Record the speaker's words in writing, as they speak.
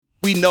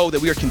we know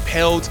that we are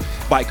compelled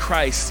by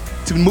Christ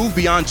to move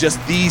beyond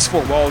just these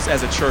four walls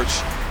as a church.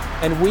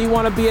 And we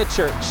want to be a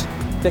church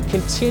that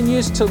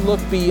continues to look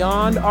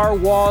beyond our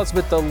walls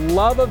with the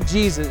love of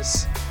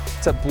Jesus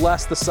to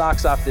bless the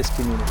socks off this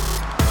community.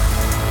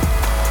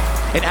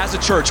 And as a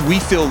church, we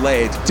feel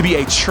led to be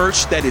a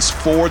church that is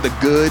for the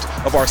good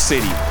of our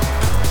city.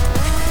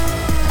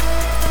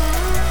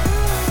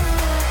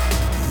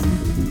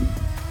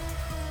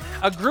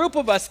 A group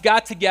of us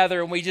got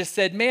together and we just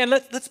said, man,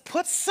 let's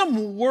put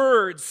some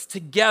words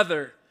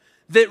together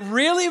that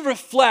really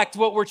reflect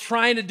what we're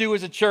trying to do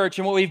as a church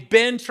and what we've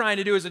been trying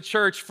to do as a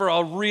church for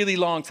a really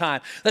long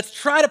time. Let's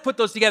try to put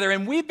those together.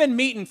 And we've been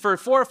meeting for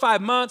 4 or 5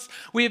 months.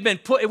 We've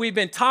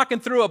been talking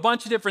through a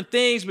bunch of different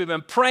things. We've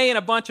been praying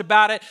a bunch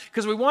about it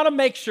because we want to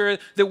make sure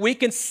that we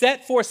can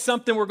set forth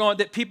something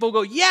that people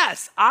go,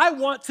 yes, I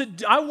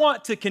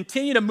want to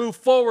continue to move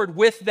forward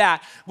with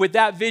that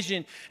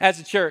vision as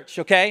a church,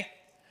 okay?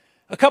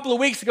 A couple of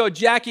weeks ago,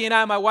 Jackie and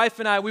I, my wife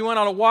and I, we went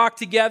on a walk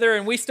together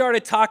and we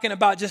started talking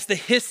about just the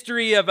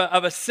history of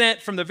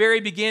Ascent from the very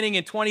beginning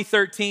in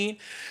 2013.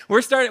 We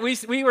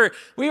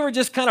were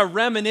just kind of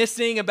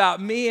reminiscing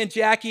about me and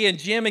Jackie and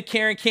Jim and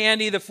Karen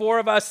Candy, the four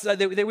of us,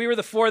 we were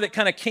the four that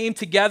kind of came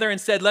together and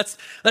said, let's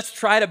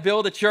try to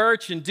build a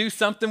church and do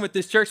something with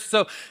this church.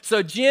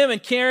 So Jim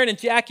and Karen and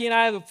Jackie and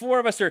I, the four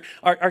of us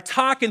are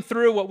talking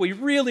through what we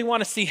really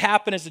want to see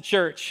happen as a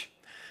church.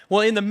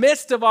 Well, in the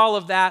midst of all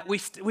of that,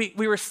 we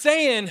were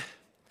saying,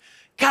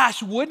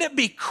 gosh, wouldn't it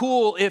be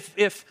cool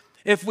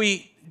if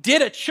we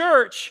did a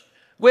church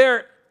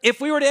where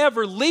if we were to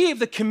ever leave,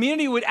 the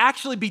community would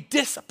actually be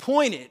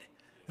disappointed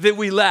that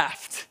we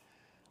left?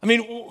 I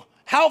mean,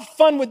 how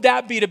fun would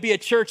that be to be a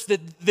church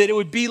that it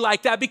would be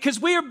like that? Because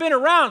we have been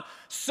around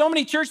so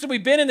many churches that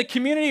we've been in the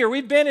community or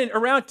we've been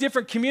around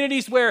different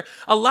communities where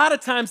a lot of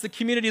times the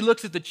community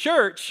looks at the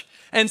church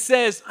and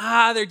says,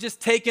 they're just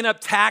taking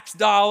up tax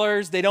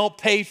dollars. They don't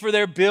pay for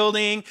their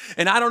building.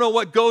 And I don't know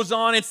what goes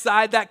on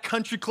inside that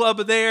country club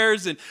of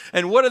theirs.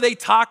 And what are they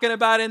talking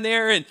about in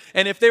there? And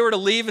if they were to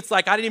leave, it's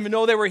like, I didn't even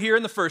know they were here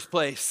in the first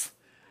place.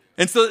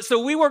 And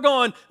so we were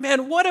going,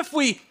 man, what if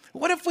we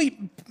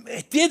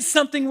did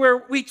something where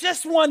we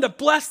just wanted to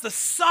bless the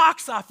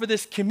socks off of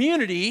this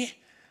community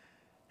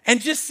and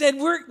just said,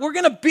 we're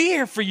going to be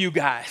here for you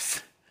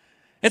guys.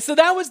 And so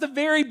that was the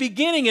very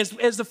beginning as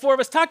the four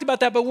of us talked about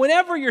that. But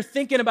whenever you're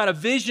thinking about a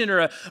vision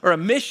or a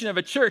mission of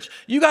a church,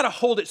 you got to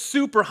hold it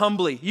super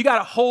humbly. You got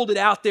to hold it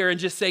out there and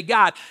just say,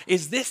 God,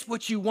 is this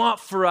what you want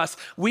for us?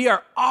 We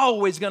are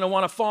always going to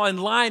want to fall in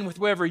line with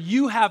wherever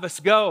you have us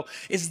go.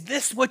 Is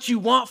this what you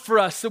want for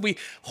us? So we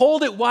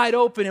hold it wide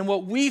open. And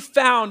what we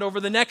found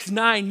over the next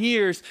 9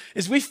 years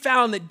is we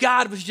found that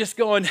God was just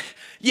going,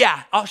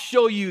 yeah, I'll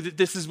show you that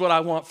this is what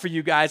I want for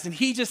you guys. And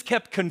he just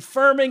kept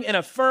confirming and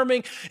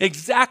affirming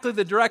exactly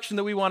the direction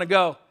that we want to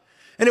go.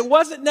 And it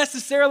wasn't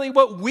necessarily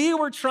what we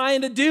were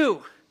trying to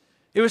do.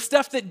 It was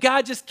stuff that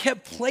God just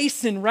kept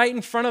placing right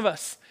in front of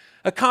us.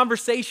 A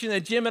conversation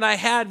that Jim and I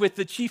had with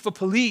the chief of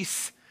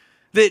police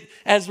that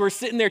as we're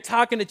sitting there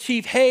talking to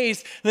Chief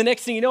Hayes, the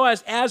next thing you know,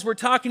 as we're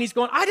talking, he's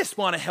going, I just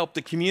want to help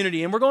the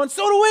community. And we're going,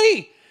 so do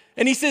we.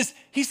 And he says,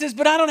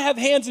 but I don't have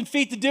hands and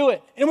feet to do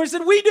it. And we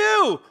said, we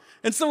do.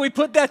 And so we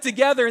put that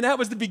together, and that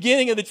was the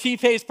beginning of the Chief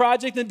Hayes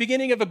Project and the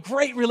beginning of a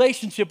great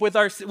relationship with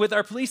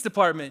our police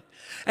department.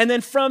 And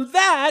then from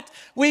that,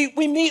 we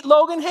meet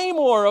Logan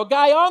Haymore, a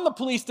guy on the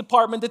police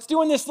department that's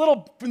doing this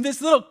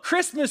little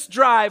Christmas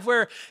drive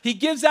where he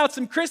gives out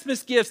some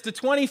Christmas gifts to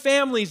 20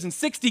 families and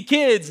 60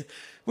 kids.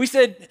 We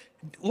said,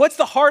 what's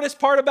the hardest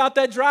part about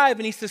that drive?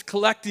 And he says,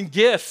 collecting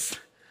gifts.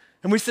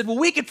 And we said, well,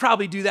 we could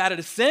probably do that at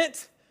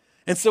Ascent.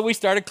 And so we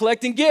started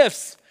collecting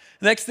gifts.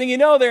 Next thing you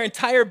know, their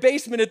entire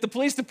basement at the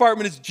police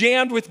department is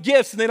jammed with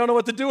gifts, and they don't know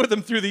what to do with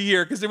them through the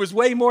year because there was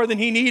way more than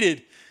he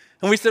needed.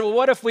 And we said, well,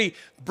 what if we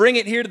bring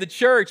it here to the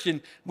church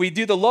and we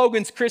do the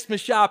Logan's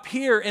Christmas shop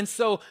here? And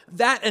so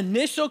that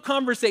initial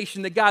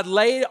conversation that God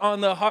laid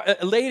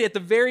at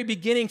the very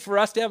beginning for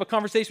us to have a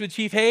conversation with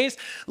Chief Hayes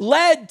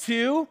led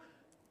to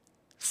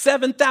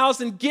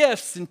 7,000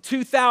 gifts and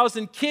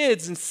 2,000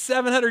 kids and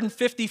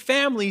 750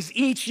 families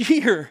each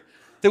year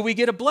that we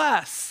get to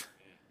bless.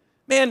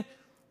 Man,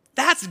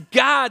 that's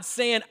God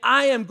saying,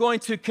 I am going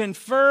to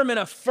confirm and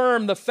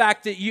affirm the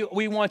fact that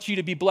we want you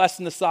to be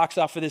blessing the socks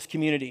off of this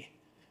community.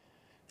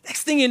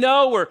 Next thing you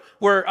know,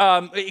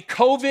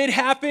 COVID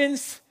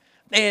happens,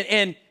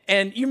 and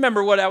you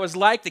remember what that was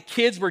like. The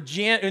kids were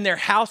jammed in their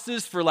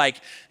houses for like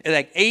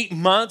 8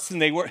 months,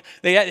 and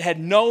they had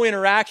no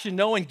interaction,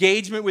 no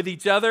engagement with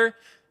each other.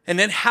 And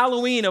then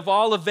Halloween of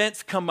all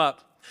events come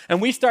up. And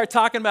we start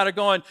talking about it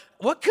going,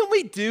 what can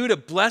we do to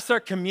bless our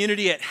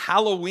community at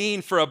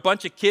Halloween for a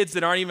bunch of kids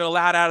that aren't even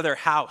allowed out of their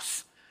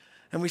house?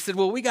 And we said,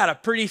 well, we got a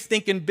pretty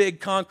stinking big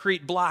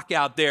concrete block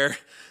out there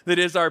that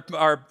is our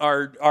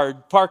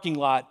parking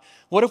lot.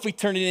 What if we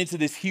turn it into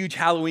this huge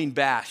Halloween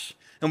bash?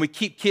 And we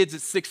keep kids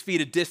at 6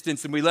 feet of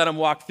distance and we let them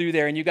walk through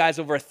there. And you guys,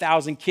 over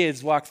 1,000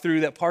 kids walk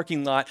through that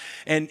parking lot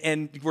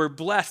and we're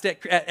blessed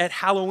at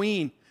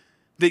Halloween.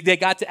 They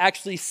got to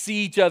actually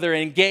see each other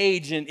and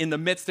engage in the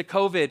midst of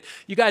COVID.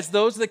 You guys,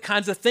 those are the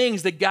kinds of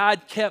things that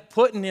God kept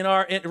putting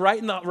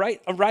right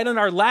on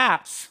our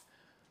laps.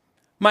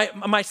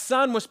 My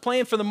son was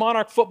playing for the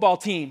Monarch football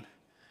team.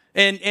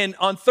 And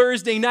on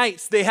Thursday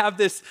nights, they have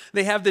this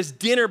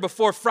dinner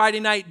before Friday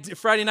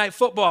night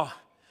football.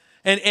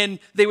 And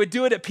they would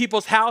do it at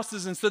people's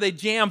houses, and so they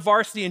jam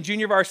varsity and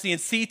junior varsity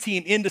and C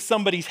team into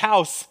somebody's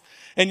house.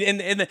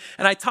 And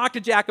I talked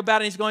to Jack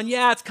about it, and he's going,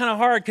 yeah, it's kind of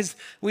hard because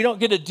we don't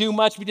get to do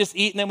much. We just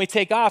eat and then we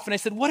take off. And I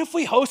said, what if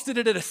we hosted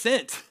it at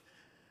Ascent?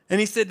 And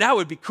he said, that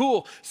would be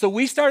cool. So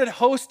we started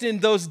hosting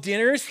those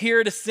dinners here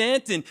at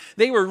Ascent, and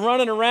they were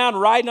running around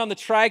riding on the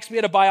trikes. We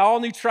had to buy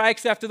all new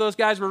trikes after those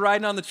guys were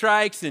riding on the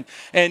trikes,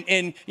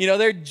 and you know,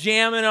 they're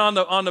jamming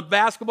on the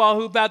basketball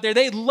hoop out there.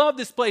 They love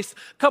this place.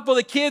 A couple of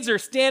the kids are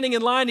standing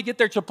in line to get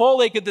their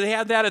Chipotle because they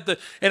had that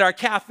at our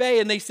cafe,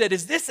 and they said,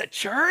 is this a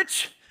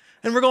church?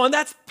 And we're going,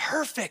 that's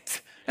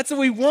perfect. That's what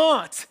we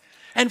want.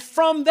 And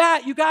from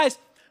that, you guys,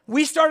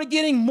 we started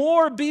getting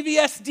more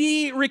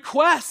BVSD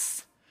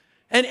requests.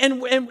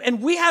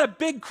 And we had a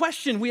big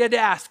question we had to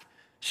ask.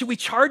 Should we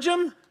charge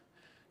them?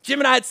 Jim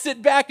and I would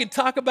sit back and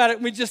talk about it,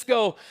 and we'd just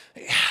go,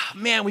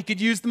 man, we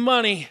could use the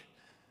money.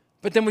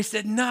 But then we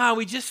said, no,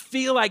 we just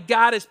feel like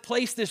God has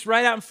placed this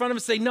right out in front of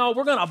us. Say, no,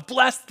 we're going to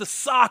bless the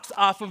socks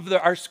off of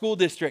our school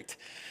district.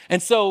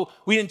 And so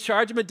we didn't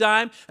charge them a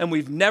dime, and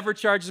we've never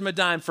charged them a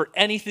dime for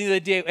anything they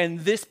did.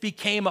 And this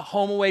became a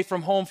home away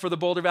from home for the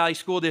Boulder Valley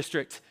School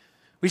District.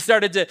 We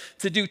started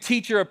to do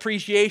teacher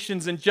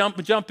appreciations and jump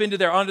onto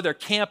their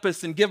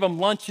campus and give them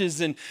lunches.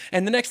 And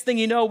the next thing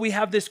you know, we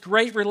have this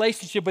great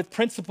relationship with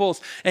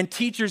principals and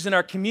teachers in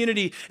our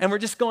community. And we're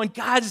just going,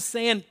 God is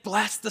saying,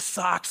 bless the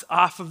socks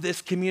off of this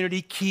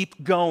community,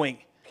 keep going.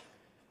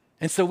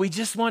 And so we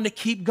just wanted to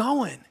keep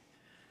going.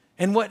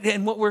 And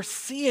what we're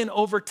seeing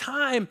over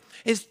time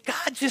is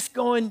God just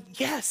going,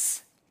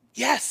 yes,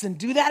 and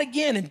do that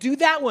again, and do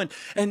that one.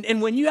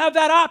 And when you have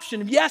that option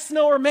of yes,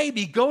 no, or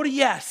maybe, go to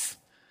yes.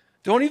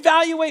 Don't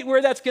evaluate where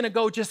that's going to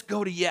go, just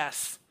go to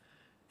yes.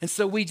 And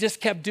so we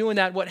just kept doing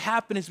that. What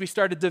happened is we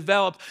started to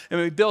develop and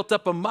we built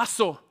up a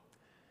muscle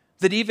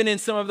that even in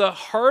some of the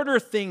harder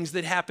things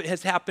that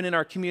has happened in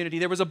our community,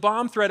 there was a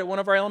bomb threat at one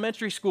of our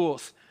elementary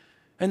schools.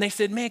 And they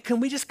said, man,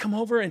 can we just come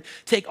over and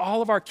take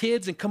all of our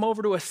kids and come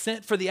over to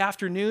Ascent for the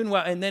afternoon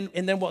and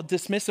then we'll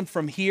dismiss them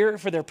from here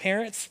for their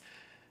parents?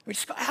 We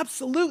just go,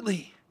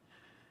 absolutely.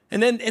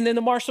 And then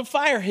the Marshall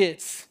Fire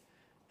hits.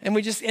 And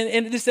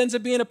this ends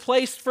up being a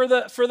place for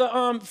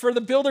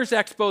the Builders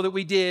Expo that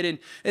we did,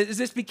 and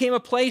this became a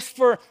place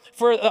for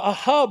a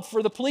hub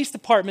for the police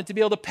department to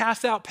be able to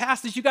pass out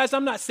passes. You guys,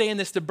 I'm not saying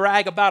this to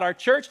brag about our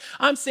church.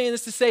 I'm saying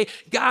this to say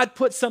God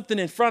put something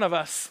in front of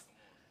us,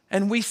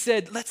 and we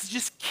said, let's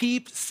just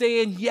keep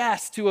saying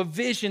yes to a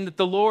vision that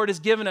the Lord has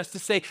given us to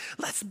say,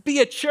 let's be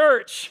a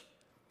church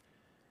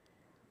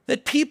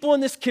that people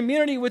in this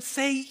community would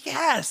say,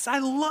 yes, I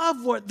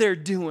love what they're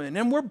doing,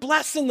 and we're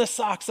blessing the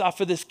socks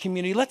off of this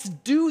community. Let's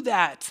do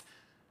that.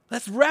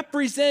 Let's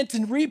represent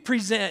and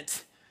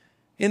represent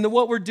in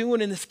what we're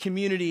doing in this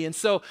community. And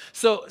so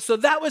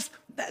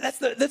that's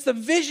the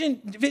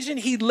vision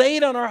he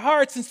laid on our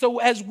hearts. And so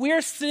as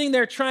we're sitting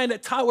there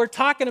we're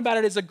talking about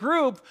it as a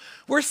group,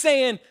 we're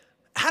saying,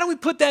 how do we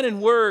put that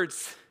in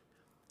words?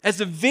 As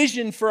a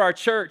vision for our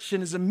church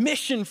and as a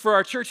mission for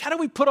our church, how do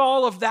we put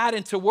all of that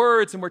into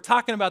words? And we're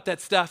talking about that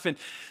stuff. And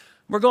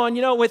we're going,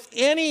 with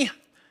any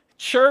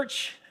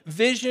church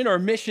vision or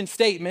mission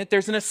statement,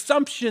 there's an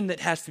assumption that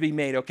has to be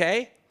made,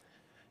 okay?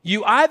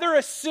 You either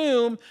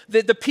assume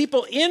that the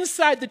people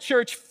inside the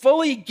church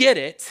fully get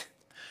it,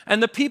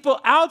 and the people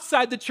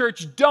outside the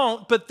church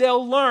don't, but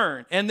they'll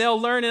learn. And they'll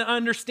learn and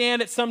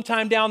understand it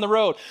sometime down the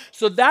road.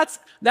 So that's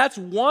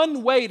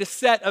one way to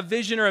set a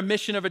vision or a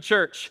mission of a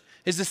church.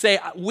 Is to say,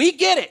 we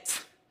get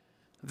it.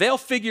 They'll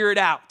figure it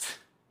out.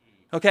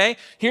 Okay?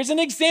 Here's an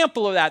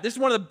example of that. This is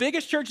one of the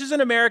biggest churches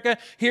in America.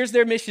 Here's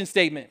their mission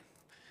statement.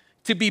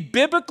 To be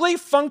biblically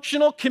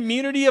functional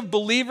community of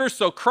believers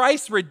so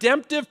Christ's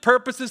redemptive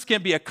purposes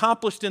can be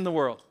accomplished in the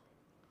world.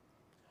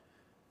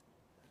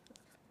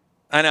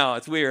 I know,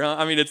 it's weird, huh?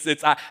 I mean, it's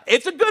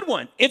a good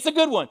one. It's a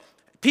good one.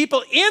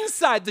 People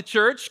inside the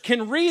church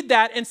can read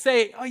that and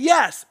say, oh,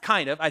 yes,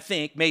 kind of, I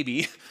think,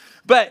 maybe.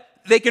 But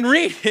they can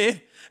read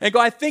it and go,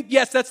 I think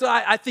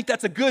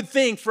that's a good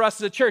thing for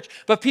us as a church.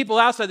 But people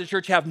outside the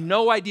church have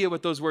no idea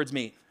what those words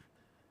mean.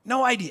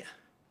 No idea.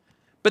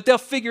 But they'll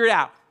figure it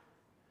out.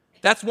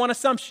 That's one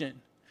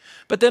assumption.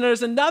 But then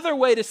there's another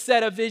way to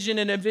set a vision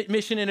and a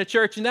mission in a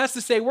church, and that's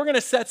to say we're going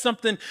to set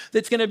something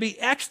that's going to be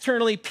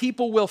externally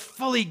people will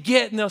fully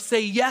get, and they'll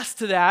say yes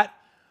to that.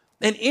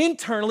 And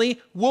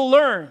internally, we'll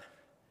learn,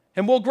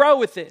 and we'll grow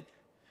with it.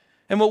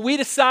 And what we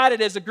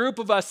decided as a group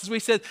of us is we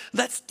said,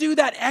 let's do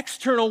that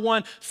external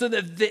one so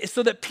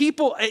that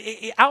people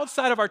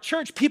outside of our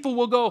church, people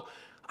will go,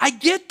 I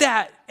get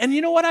that. And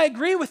you know what? I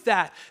agree with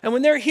that. And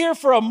when they're here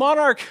for a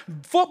Monarch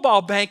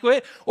football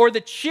banquet, or the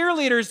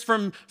cheerleaders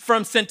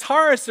from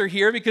Centaurus are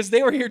here because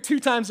they were here 2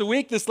 times a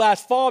week this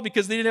last fall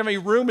because they didn't have any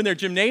room in their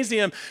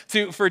gymnasium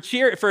for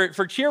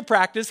cheer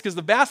practice because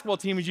the basketball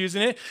team was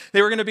using it.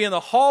 They were going to be in the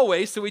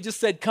hallway, so we just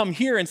said, come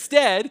here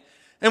instead.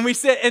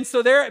 And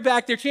so they're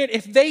back there cheering.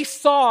 If they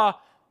saw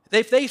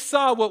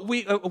what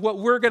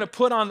we're going to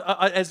put on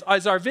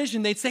as our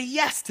vision, they'd say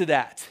yes to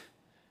that.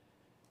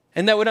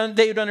 And they would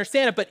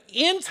understand it. But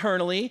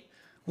internally,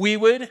 we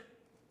would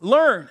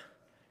learn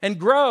and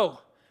grow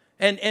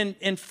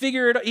and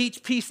figure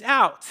each piece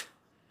out.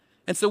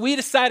 And so we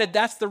decided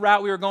that's the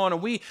route we were going.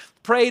 And we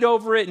prayed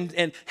over it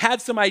and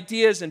had some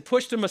ideas and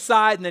pushed them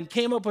aside and then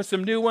came up with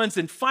some new ones.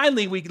 And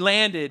finally, we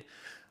landed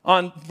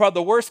on probably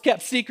the worst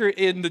kept secret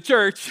in the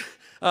church.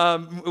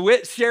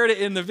 Whit shared it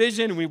in the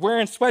vision. We're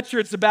wearing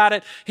sweatshirts about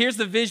it. Here's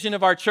the vision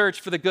of our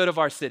church for the good of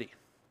our city.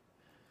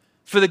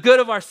 For the good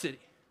of our city.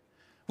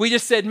 We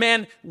just said,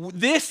 man,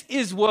 this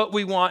is what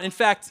we want. In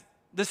fact,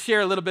 let's share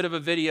a little bit of a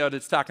video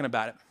that's talking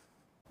about it.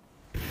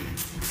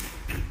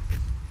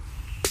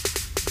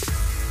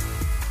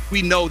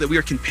 We know that we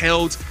are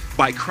compelled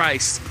by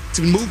Christ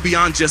to move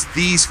beyond just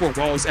these 4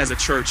 walls as a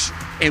church.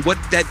 And what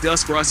that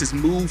does for us is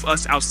move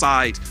us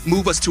outside,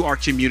 move us to our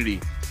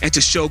community, and to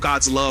show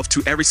God's love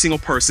to every single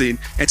person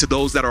and to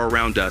those that are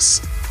around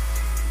us.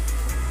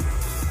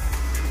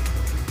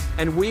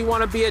 And we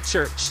want to be a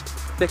church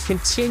that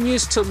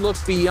continues to look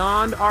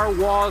beyond our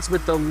walls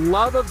with the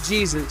love of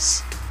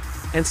Jesus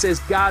and says,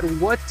 God,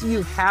 what do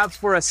you have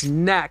for us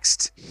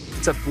next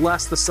to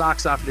bless the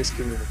socks off this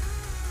community?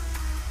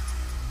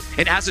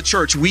 And as a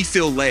church, we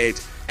feel led,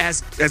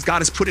 as God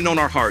has put it on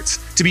our hearts,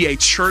 to be a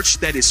church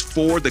that is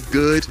for the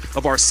good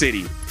of our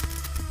city.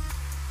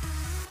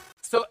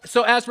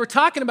 So as we're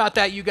talking about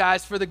that, you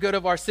guys, for the good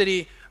of our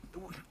city,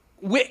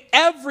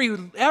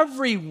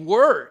 every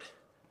word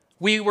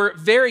we were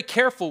very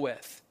careful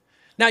with.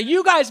 Now,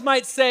 you guys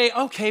might say,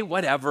 okay,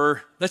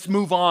 whatever, let's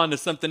move on to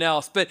something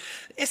else. But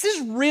this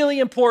is really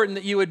important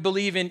that you would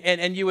believe in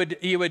and you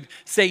would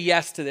say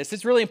yes to this.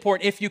 It's really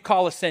important if you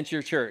call Ascent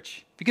your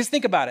church. Because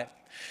think about it.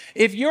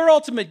 If your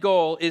ultimate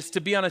goal is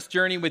to be on this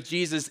journey with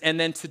Jesus and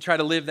then to try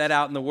to live that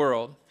out in the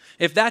world,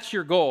 if that's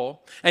your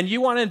goal, and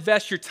you want to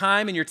invest your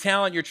time and your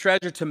talent, your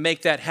treasure to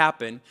make that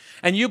happen,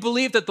 and you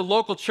believe that the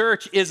local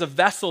church is a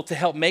vessel to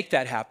help make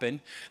that happen,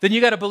 then you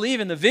got to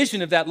believe in the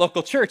vision of that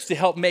local church to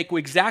help make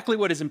exactly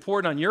what is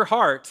important on your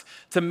heart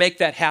to make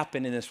that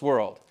happen in this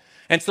world.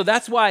 And so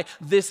that's why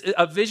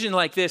a vision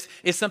like this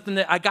is something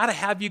that I got to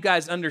have you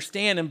guys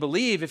understand and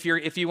believe if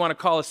you want to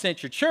call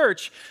Ascent your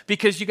church,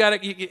 because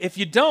if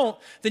you don't,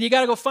 then you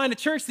got to go find a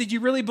church that you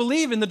really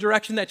believe in the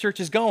direction that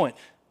church is going,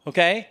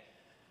 okay?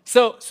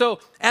 So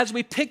as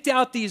we picked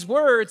out these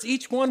words,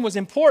 each one was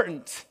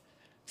important.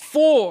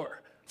 For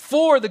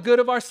the good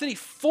of our city.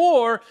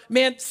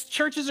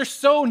 Churches are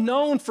so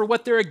known for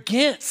what they're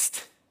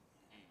against.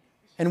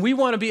 And we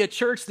want to be a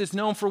church that's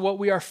known for what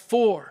we are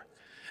for.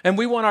 And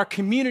we want our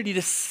community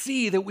to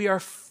see that we are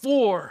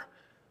for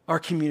our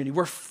community.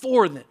 We're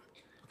for them.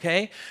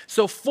 Okay?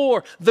 So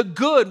for the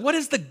good, what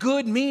does the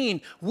good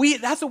mean?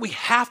 That's what we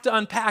have to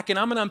unpack, and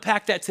I'm going to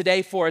unpack that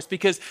today for us,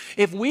 because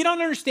if we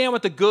don't understand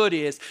what the good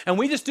is and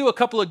we just do a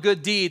couple of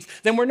good deeds,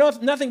 then we're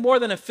nothing more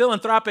than a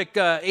philanthropic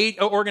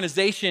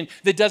organization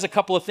that does a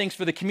couple of things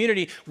for the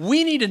community.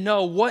 We need to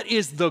know what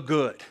is the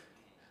good.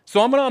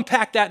 So I'm going to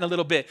unpack that in a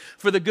little bit.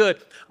 For the good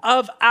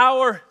of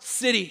our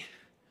city.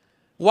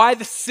 Why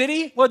the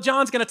city? Well,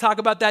 John's going to talk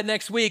about that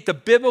next week, the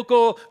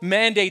biblical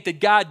mandate that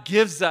God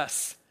gives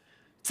us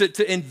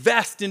to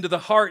invest into the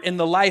heart and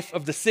the life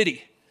of the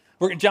city.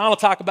 John will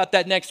talk about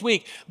that next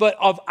week. But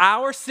of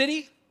our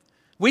city,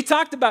 we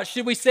talked about,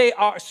 should we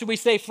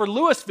say for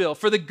Louisville,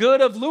 for the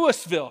good of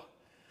Louisville.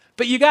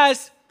 But you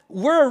guys,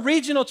 we're a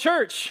regional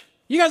church.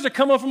 You guys are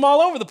coming from all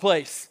over the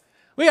place.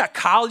 We got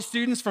college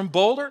students from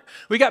Boulder.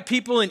 We got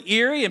people in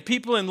Erie and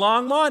people in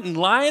Longmont and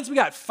Lyons. We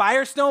got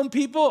Firestone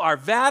people,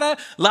 Arvada,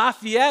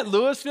 Lafayette,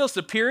 Louisville,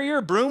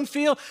 Superior,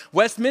 Broomfield,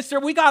 Westminster.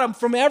 We got them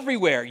from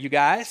everywhere, you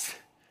guys.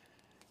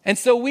 And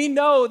so we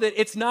know that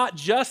it's not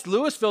just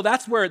Louisville.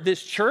 That's where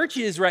this church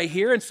is right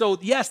here. And so,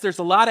 yes, there's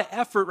a lot of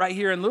effort right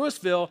here in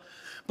Louisville.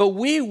 But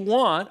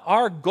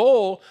our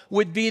goal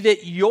would be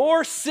that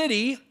your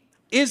city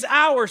is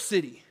our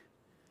city.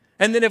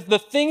 And then if the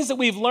things that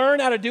we've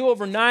learned how to do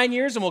over 9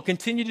 years and will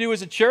continue to do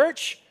as a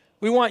church,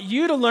 we want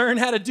you to learn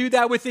how to do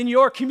that within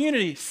your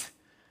communities.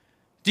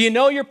 Do you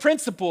know your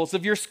principals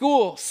of your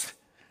schools?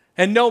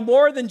 And know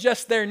more than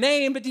just their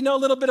name, but do you know a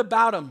little bit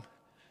about them?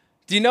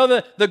 Do you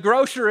know the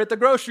grocer at the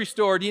grocery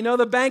store? Do you know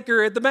the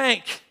banker at the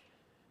bank?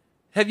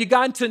 Have you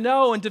gotten to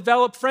know and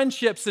develop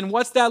friendships? And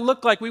what's that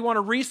look like? We want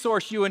to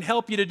resource you and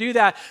help you to do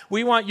that.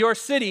 We want your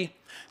city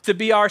to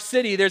be our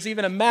city. There's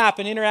even a map,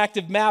 an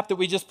interactive map that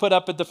we just put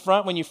up at the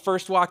front when you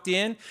first walked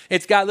in.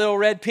 It's got little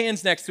red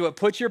pins next to it.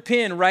 Put your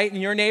pin right in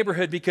your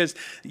neighborhood, because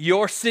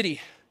your city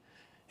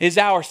is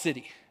our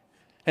city.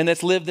 And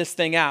let's live this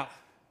thing out.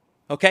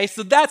 Okay,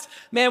 so that's,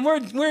 man,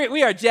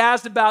 we are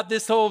jazzed about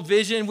this whole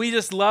vision. We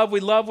love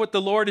what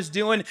the Lord is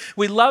doing.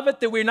 We love it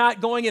that we're not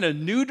going in a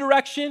new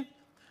direction,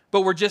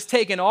 but we're just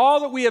taking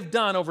all that we have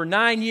done over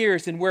 9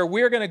 years and where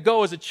we're going to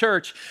go as a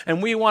church,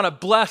 and we want to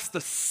bless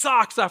the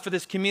socks off of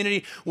this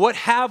community. What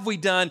have we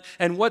done,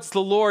 and what's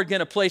the Lord going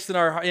to place in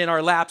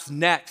our laps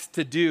next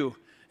to do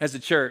as a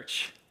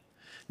church?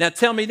 Now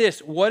tell me this,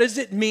 what does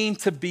it mean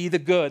to be the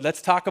good?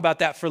 Let's talk about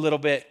that for a little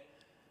bit.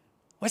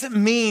 What does it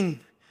mean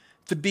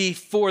to be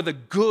for the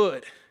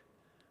good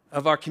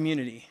of our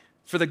community,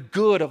 for the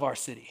good of our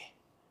city?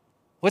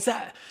 What's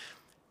that?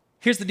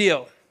 Here's the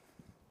deal.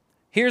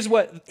 Here's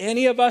what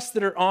any of us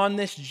that are on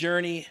this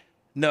journey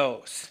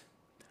knows.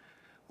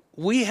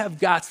 We have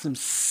got some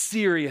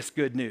serious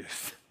good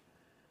news.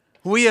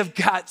 We have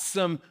got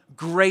some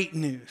great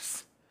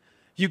news.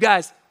 You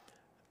guys,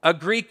 a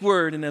Greek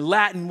word and a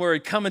Latin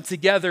word coming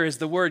together is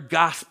the word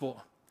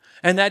gospel.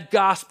 And that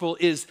gospel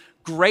is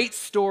great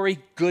story,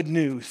 good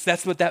news.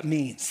 That's what that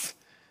means.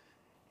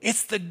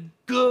 It's the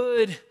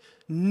good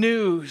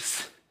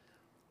news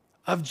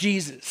of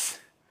Jesus.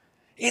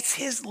 It's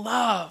his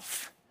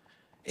love.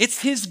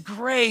 It's his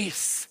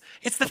grace.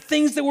 It's the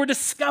things that we're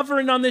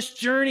discovering on this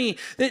journey,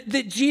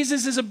 that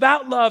Jesus is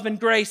about love and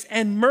grace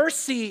and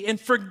mercy and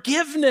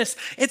forgiveness.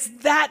 It's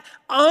that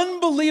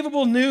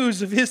unbelievable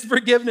news of his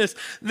forgiveness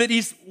that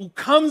he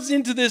comes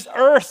into this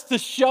earth to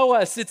show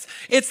us.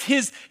 It's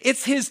his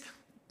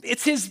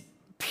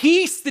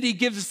peace that he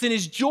gives us and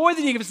his joy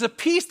that he gives us, a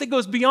peace that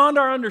goes beyond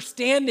our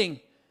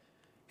understanding.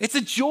 It's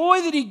a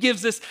joy that he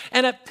gives us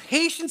and a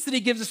patience that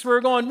he gives us where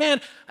we're going,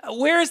 man,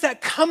 where is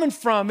that coming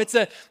from? It's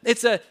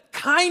a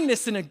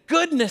kindness and a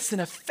goodness and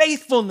a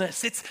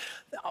faithfulness.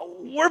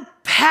 We're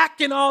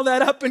packing all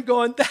that up and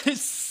going, that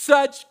is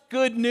such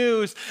good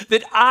news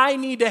that I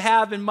need to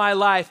have in my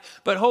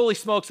life. But holy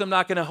smokes, I'm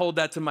not going to hold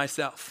that to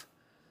myself.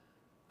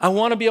 I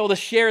want to be able to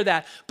share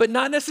that, but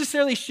not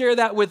necessarily share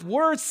that with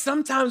words,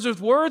 sometimes with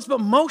words,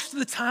 but most of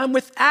the time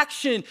with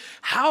action.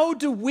 How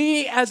do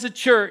we as a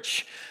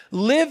church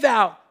live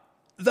out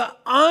the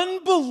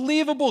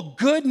unbelievable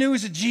good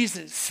news of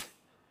Jesus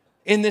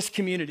in this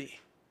community?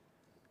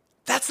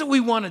 That's what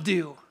we want to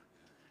do.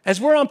 As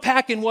we're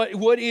unpacking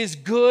what is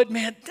good,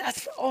 man,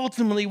 that's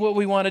ultimately what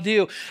we want to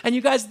do. And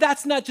you guys,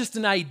 that's not just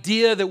an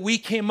idea that we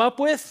came up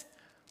with.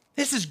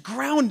 This is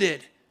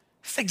grounded.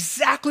 It's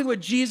exactly what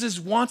Jesus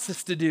wants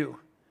us to do.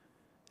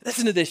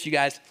 Listen to this, you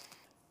guys.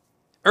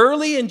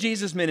 Early in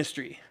Jesus'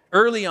 ministry,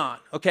 early on,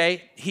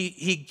 okay,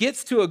 he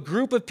gets to a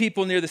group of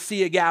people near the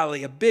Sea of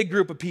Galilee, a big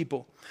group of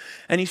people,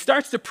 and he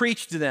starts to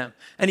preach to them.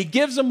 And he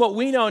gives them what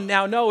we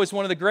now know is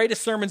one of the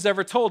greatest sermons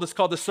ever told. It's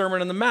called the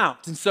Sermon on the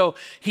Mount. And so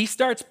he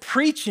starts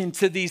preaching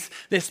to this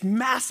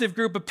massive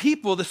group of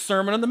people, the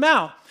Sermon on the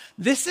Mount.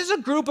 This is a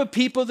group of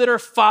people that are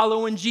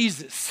following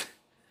Jesus.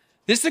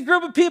 This is a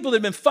group of people that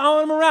have been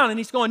following him around, and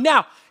he's going,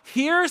 now,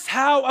 here's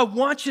how I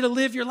want you to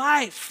live your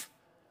life.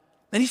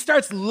 And he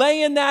starts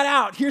laying that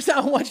out. Here's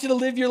how I want you to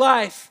live your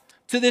life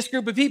to this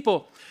group of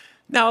people.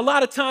 Now, a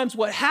lot of times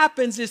what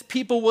happens is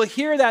people will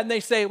hear that and they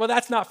say, well,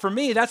 that's not for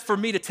me. That's for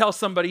me to tell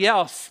somebody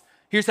else.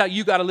 Here's how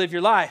you got to live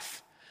your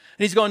life.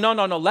 And he's going, no,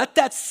 let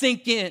that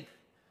sink in.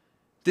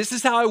 This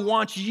is how I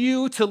want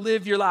you to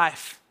live your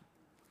life.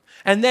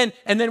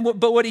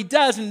 But what he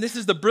does, and this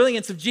is the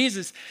brilliance of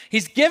Jesus,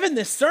 he's given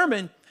this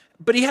sermon,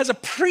 but he has a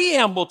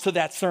preamble to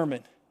that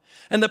sermon.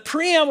 And the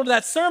preamble to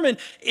that sermon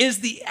is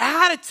the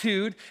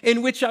attitude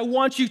in which I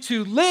want you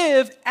to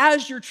live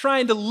as you're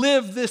trying to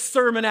live this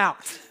sermon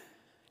out.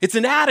 It's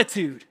an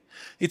attitude.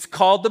 It's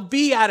called the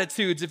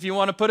Beatitudes, if you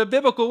want to put a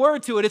biblical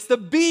word to it. It's the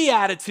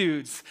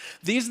Beatitudes.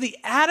 These are the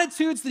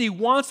attitudes that he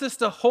wants us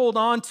to hold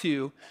on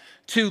to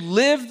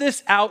live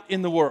this out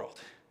in the world.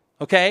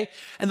 Okay?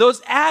 And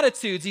those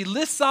attitudes, he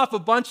lists off a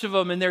bunch of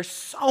them, and there's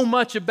so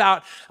much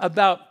about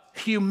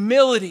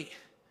humility.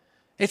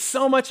 It's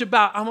so much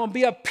about I'm gonna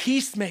be a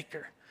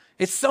peacemaker.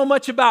 It's so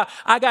much about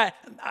I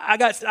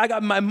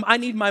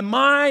need my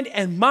mind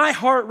and my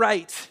heart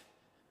right.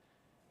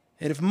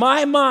 And if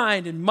my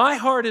mind and my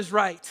heart is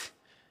right,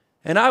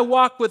 and I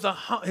walk with a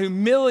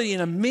humility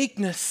and a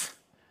meekness,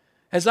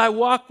 as I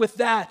walk with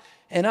that,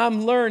 and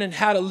I'm learning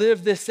how to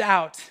live this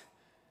out,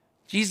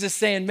 Jesus is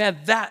saying, man,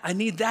 I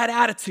need that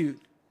attitude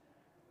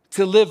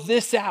to live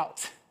this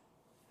out.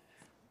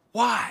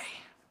 Why?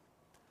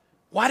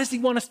 Why does he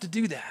want us to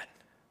do that?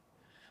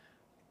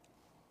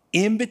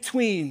 In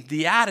between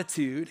the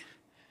attitude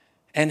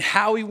and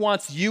how he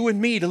wants you and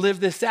me to live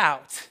this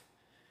out,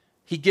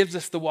 he gives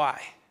us the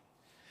why.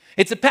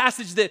 It's a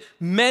passage that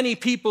many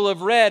people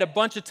have read a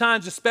bunch of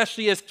times,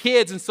 especially as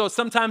kids. And so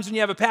sometimes when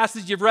you have a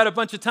passage you've read a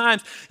bunch of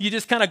times, you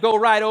just kind of go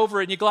right over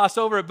it and you gloss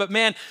over it. But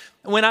man,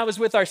 when I was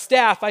with our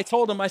staff, I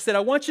told them, I said, I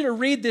want you to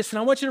read this and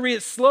I want you to read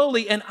it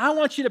slowly. And I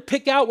want you to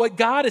pick out what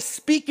God is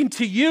speaking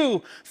to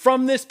you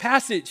from this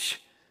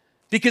passage.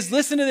 Because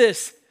listen to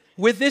this,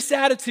 with this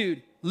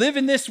attitude, live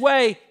in this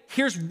way,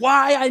 here's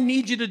why I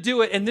need you to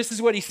do it. And this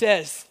is what he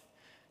says.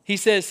 He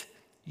says,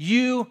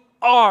 you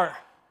are.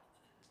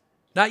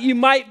 Not you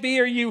might be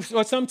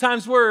or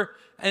sometimes were.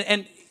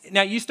 and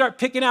now you start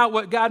picking out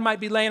what God might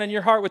be laying on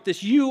your heart with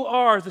this. You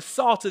are the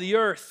salt of the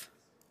earth.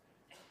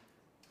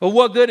 But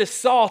what good is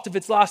salt if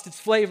it's lost its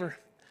flavor?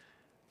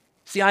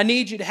 See, I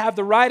need you to have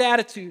the right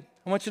attitude.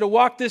 I want you to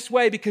walk this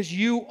way because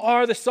you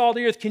are the salt of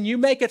the earth. Can you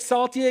make it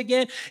salty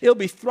again? It'll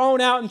be thrown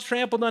out and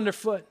trampled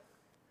underfoot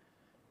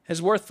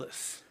as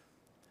worthless.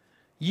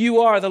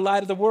 You are the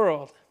light of the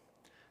world,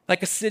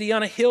 like a city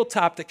on a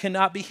hilltop that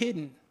cannot be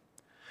hidden.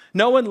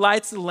 No one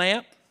lights a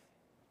lamp.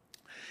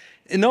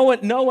 No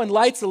one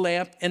lights a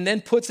lamp and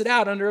then puts it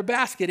out under a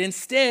basket.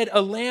 Instead,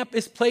 a lamp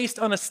is placed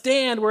on a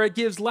stand where it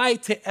gives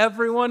light to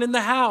everyone in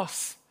the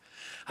house.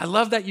 I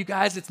love that, you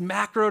guys. It's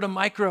macro to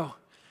micro.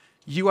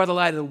 You are the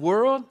light of the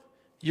world.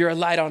 You're a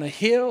light on a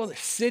hill, a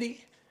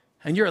city,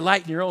 and you're a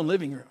light in your own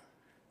living room.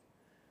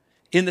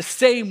 In the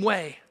same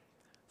way,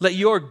 let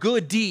your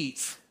good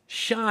deeds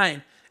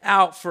shine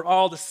out for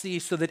all to see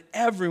so that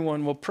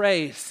everyone will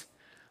praise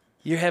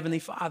your heavenly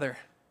Father.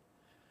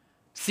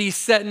 See, he's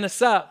setting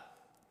us up.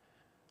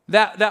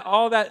 That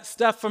all that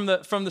stuff from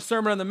the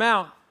Sermon on the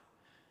Mount,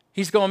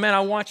 he's going, man, I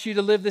want you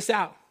to live this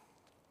out.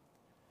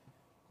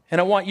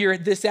 And I want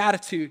this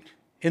attitude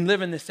in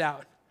living this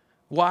out.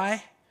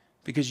 Why?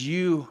 Because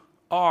you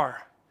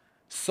are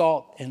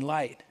salt and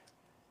light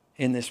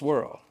in this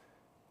world.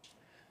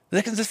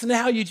 Listen to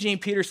how Eugene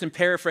Peterson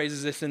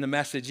paraphrases this in the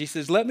Message. He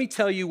says, let me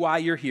tell you why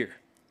you're here.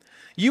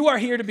 You are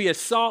here to be a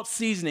salt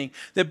seasoning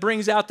that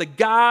brings out the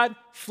God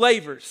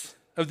flavors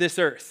of this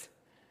earth.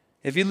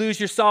 If you lose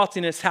your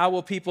saltiness, how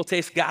will people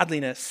taste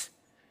godliness?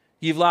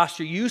 You've lost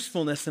your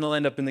usefulness and it'll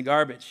end up in the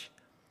garbage.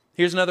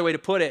 Here's another way to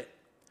put it.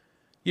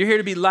 You're here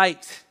to be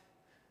light,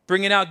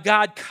 bringing out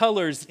God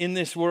colors in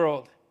this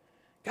world.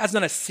 God's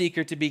not a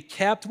secret to be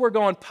kept. We're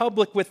going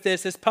public with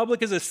this, as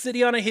public as a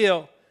city on a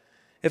hill.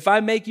 If I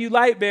make you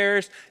light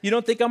bearers, you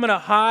don't think I'm going to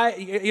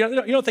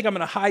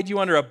hide you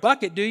under a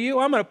bucket, do you?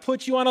 I'm going to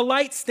put you on a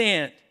light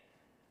stand.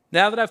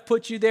 Now that I've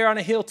put you there on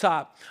a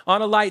hilltop,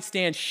 on a light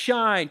stand,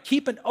 shine.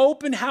 Keep an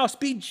open house.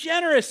 Be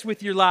generous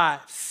with your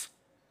lives.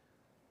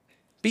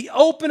 Be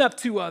open up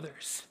to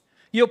others.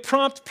 You'll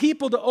prompt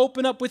people to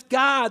open up with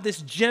God,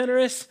 this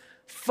generous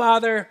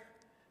Father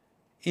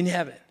in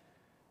heaven.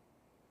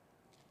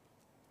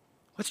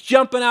 What's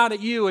jumping out at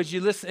you as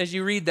you listen, as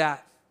you read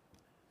that?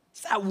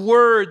 It's that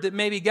word that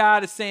maybe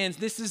God is saying,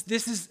 this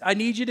is, I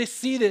need you to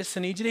see this.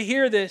 I need you to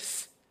hear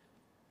this.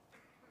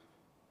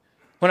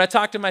 When I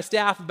talked to my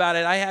staff about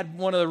it, I had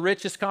one of the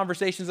richest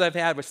conversations I've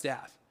had with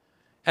staff,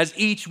 as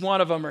each one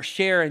of them are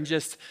sharing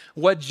just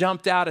what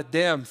jumped out at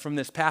them from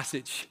this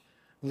passage.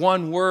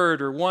 One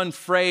word or one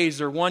phrase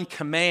or one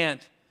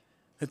command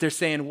that they're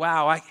saying,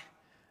 wow, I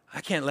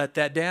can't let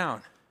that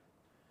down.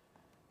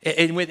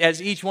 And as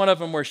each one of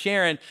them were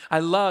sharing, I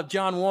love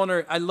John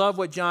Woolner. I love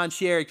what John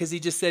shared because he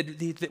just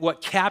said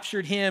what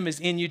captured him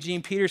is in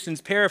Eugene Peterson's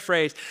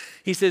paraphrase.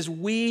 He says,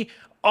 we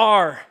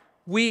are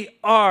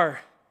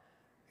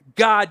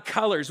God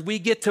colors. We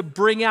get to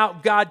bring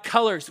out God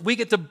colors. We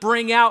get to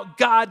bring out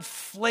God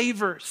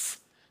flavors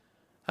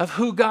of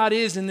who God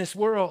is in this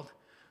world.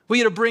 We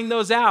get to bring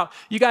those out.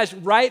 You guys,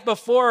 right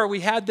before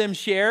we had them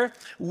share,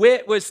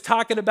 Whit was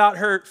talking about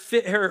her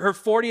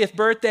 40th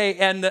birthday,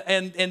 and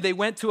they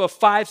went to a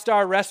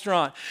 5-star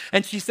restaurant.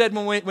 And she said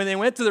when they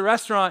went to the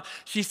restaurant,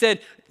 she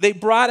said they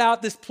brought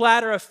out this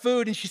platter of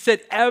food, and she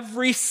said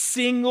every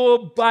single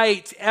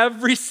bite,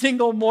 every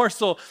single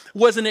morsel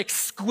was an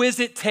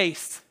exquisite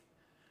taste.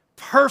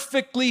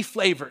 Perfectly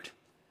flavored.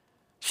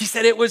 She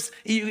said it was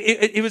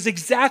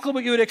exactly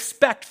what you would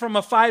expect from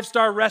a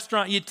 5-star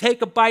restaurant. You'd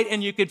take a bite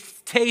and you could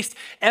taste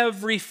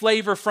every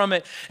flavor from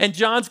it. And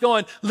John's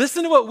going,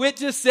 listen to what Whit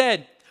just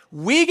said.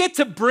 We get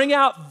to bring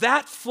out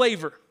that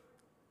flavor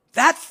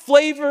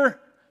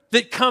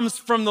that comes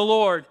from the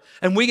Lord,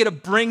 and we get to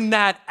bring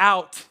that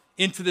out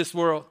into this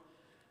world.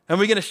 And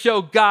we're going to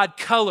show God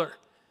color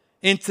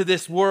into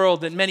this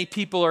world that many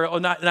people are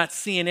not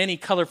seeing any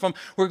color from.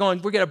 We're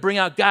going to bring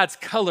out God's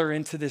color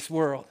into this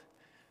world.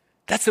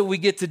 That's what we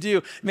get to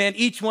do. Man,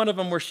 each one of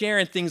them were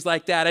sharing things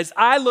like that. As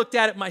I looked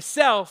at it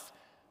myself,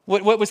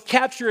 what was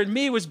capturing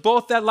me was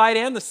both that light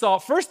and the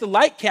salt. First, the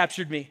light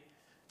captured me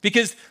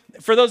because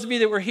for those of you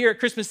that were here at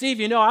Christmas Eve,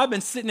 you know I've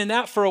been sitting in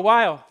that for a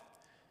while.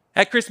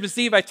 At Christmas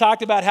Eve, I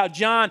talked about how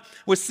John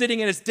was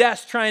sitting at his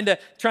desk trying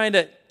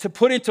to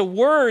put into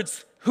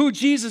words who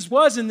Jesus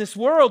was in this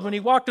world when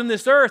he walked on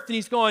this earth. And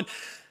he's going,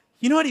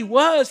 you know what he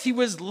was? He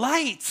was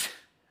light.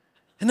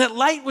 And that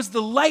light was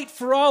the light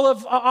for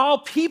all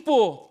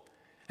people.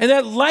 And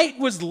that light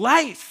was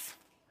life.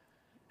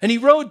 And he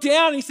wrote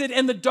down, and he said,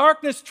 and the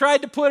darkness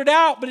tried to put it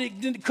out, but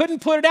it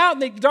couldn't put it out,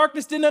 and the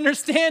darkness didn't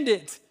understand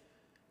it.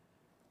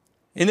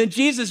 And then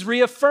Jesus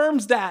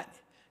reaffirms that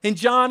in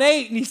John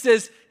 8, and he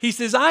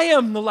says, I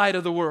am the light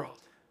of the world.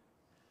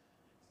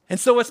 And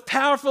so what's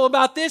powerful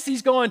about this,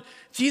 he's going,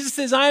 Jesus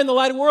says, I am the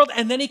light of the world.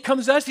 And then he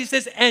comes to us, he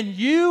says, and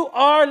you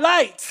are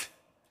light.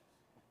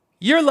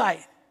 You're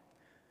light.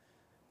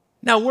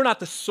 Now, we're not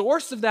the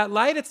source of that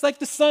light. It's like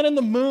the sun and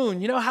the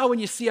moon. You know how when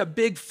you see a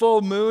big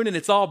full moon and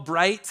it's all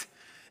bright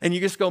and you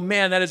just go,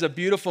 man, that is a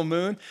beautiful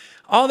moon.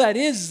 All that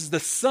is the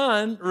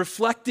sun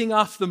reflecting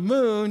off the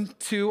moon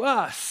to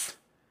us.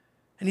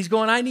 And he's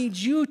going, I need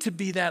you to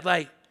be that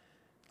light.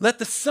 Let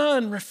the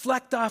sun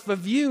reflect off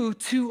of you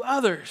to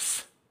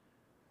others.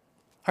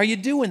 Are you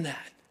doing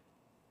that?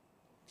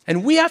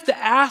 And we have to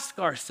ask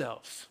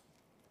ourselves,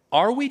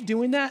 are we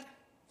doing that?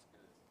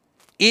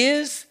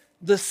 Is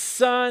the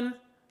sun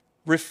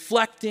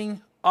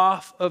reflecting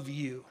off of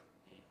you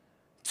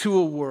to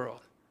a world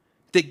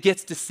that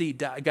gets to see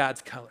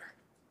God's color?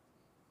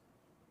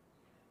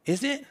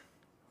 Is it?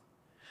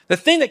 The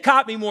thing that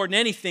caught me more than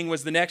anything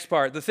was the next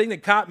part. The thing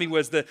that caught me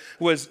was the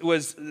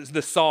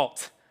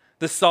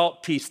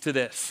salt piece to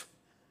this.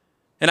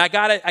 And I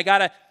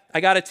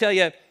gotta tell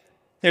you,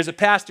 there's a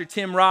pastor,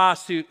 Tim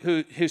Ross,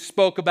 who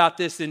spoke about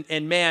this,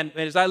 and man,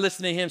 as I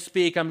listen to him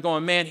speak, I'm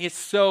going, man, it's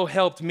so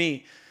helped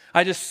me.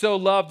 I just so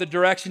love the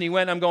direction he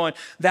went. I'm going,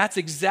 that's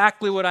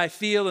exactly what I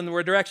feel and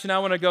the direction I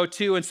want to go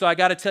to. And so I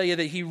got to tell you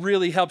that he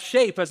really helped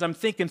shape as I'm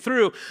thinking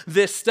through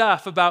this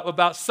stuff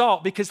about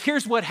salt. Because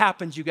here's what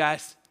happens, you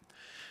guys.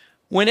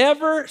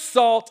 Whenever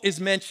salt is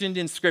mentioned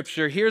in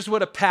Scripture, here's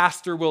what a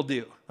pastor will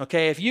do.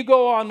 Okay, if you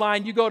go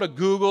online, you go to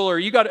Google or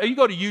you go to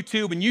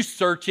YouTube and you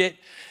search it,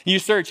 and you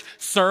search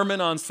sermon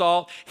on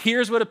salt,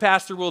 here's what a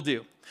pastor will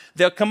do.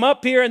 They'll come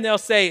up here and they'll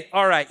say,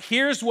 all right,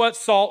 here's what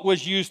salt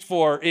was used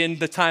for in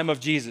the time of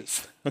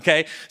Jesus,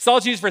 okay?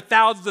 Salt's used for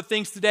thousands of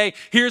things today.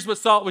 Here's what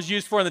salt was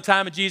used for in the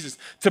time of Jesus.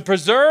 To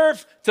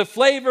preserve, to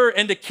flavor,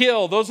 and to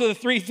kill. Those are the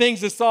three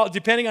things of salt,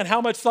 depending on how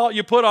much salt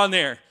you put on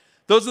there.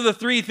 Those are the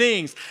three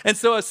things. And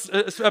so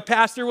a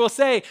pastor will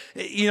say,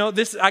 you know,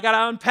 this, I got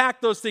to unpack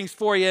those things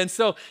for you.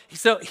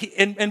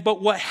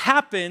 But what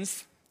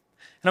happens,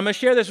 and I'm going to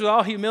share this with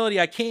all humility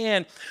I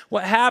can.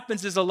 What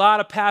happens is a lot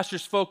of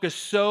pastors focus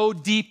so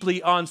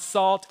deeply on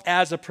salt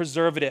as a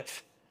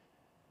preservative.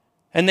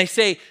 And they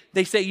say,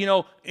 you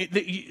know,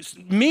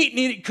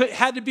 meat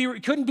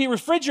couldn't be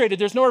refrigerated.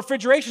 There's no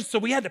refrigeration, so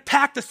we had to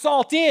pack the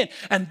salt in,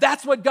 and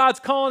that's what God's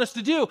calling us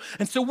to do.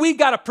 And so we've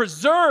got to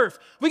preserve.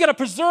 We got to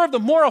preserve the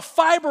moral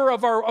fiber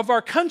of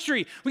our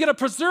country. We got to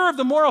preserve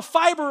the moral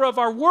fiber of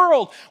our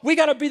world. We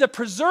got to be the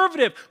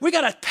preservative. We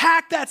got to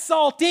pack that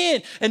salt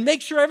in and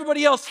make sure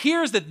everybody else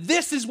hears that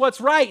this is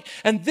what's right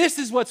and this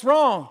is what's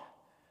wrong.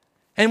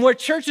 And where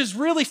churches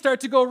really start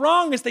to go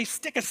wrong is they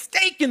stick a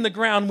stake in the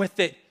ground with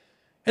it.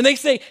 And they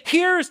say,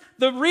 here's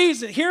the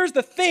reason, here's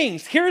the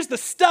things, here's the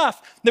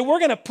stuff that we're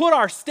going to put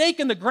our stake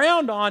in the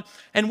ground on,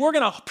 and we're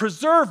going to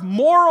preserve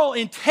moral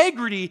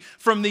integrity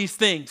from these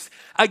things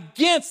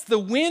against the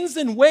winds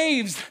and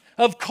waves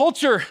of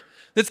culture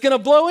that's going to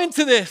blow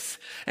into this.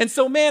 And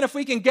so, man, if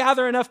we can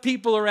gather enough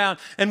people around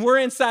and we're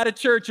inside a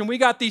church and we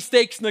got these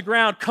stakes in the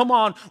ground, come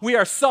on, we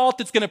are salt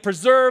that's going to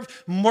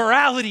preserve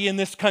morality in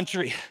this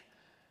country.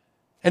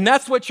 And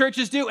that's what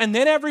churches do. And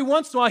then every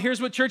once in a while,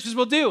 here's what churches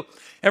will do.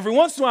 Every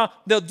once in a while,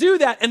 they'll do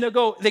that and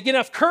they get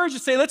enough courage to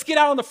say, let's get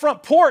out on the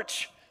front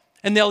porch.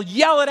 And they'll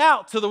yell it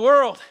out to the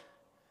world.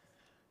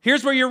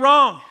 Here's where you're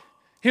wrong.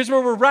 Here's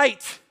where we're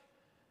right.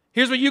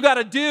 Here's what you got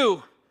to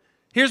do.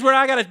 Here's what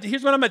I'm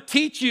going to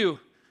teach you,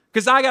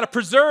 because I got to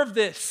preserve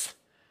this.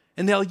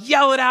 And they'll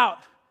yell it out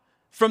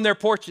from their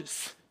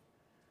porches.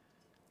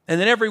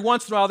 And then every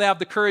once in a while, they have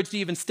the courage to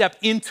even step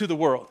into the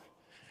world.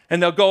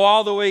 And they'll go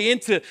all the way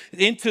into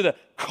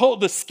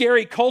the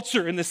scary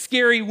culture and the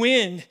scary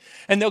wind.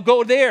 And they'll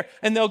go there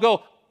and they'll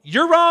go,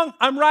 you're wrong,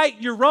 I'm right,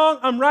 you're wrong,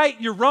 I'm right,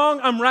 you're wrong,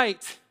 I'm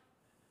right.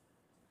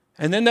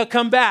 And then they'll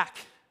come back.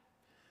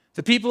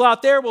 The people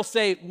out there will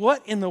say,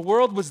 what in the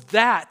world was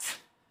that?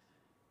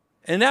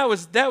 And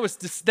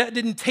that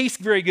didn't taste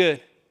very good.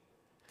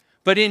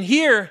 But in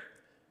here,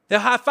 they'll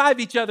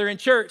high-five each other in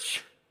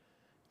church.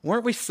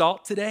 Weren't we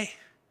salt today?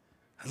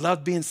 I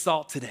loved being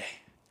salt today.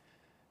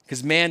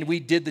 Because, man, we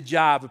did the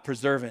job of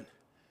preserving.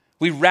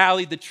 We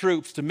rallied the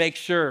troops to make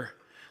sure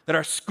that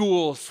our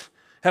schools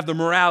have the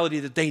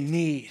morality that they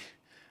need.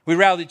 We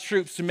rallied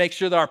troops to make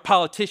sure that our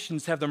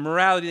politicians have the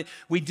morality.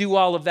 We do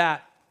all of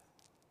that.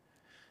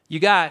 You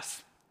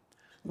guys,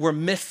 we're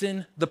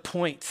missing the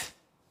point.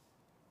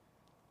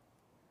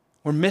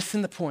 We're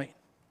missing the point.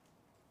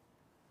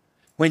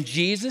 When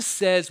Jesus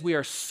says we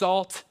are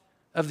salt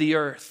of the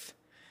earth,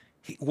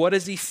 what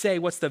does he say?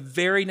 What's the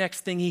very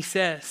next thing he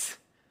says?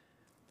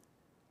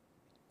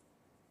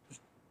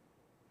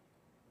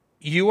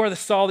 You are the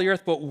salt of the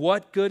earth, but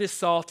what good is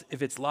salt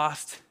if it's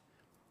lost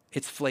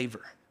its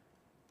flavor?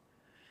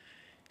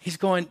 He's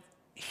going,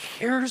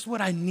 here's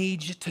what I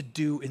need you to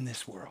do in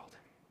this world.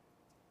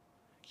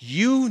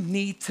 You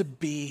need to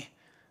be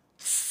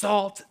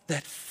salt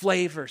that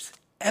flavors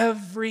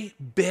every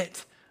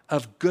bit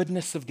of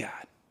goodness of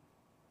God.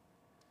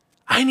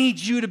 I need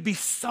you to be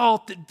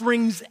salt that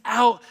brings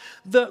out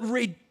the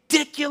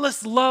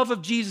ridiculous love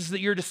of Jesus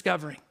that you're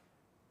discovering.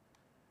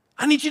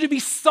 I need you to be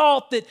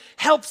salt that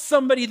helps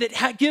somebody,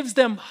 that gives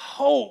them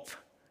hope.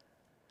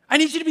 I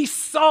need you to be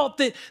salt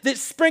that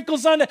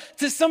sprinkles onto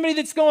to somebody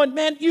that's going,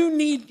 man, you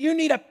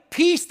need a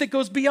peace that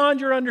goes beyond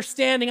your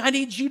understanding. I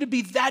need you to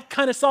be that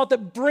kind of salt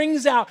that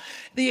brings out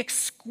the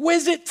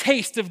exquisite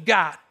taste of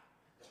God.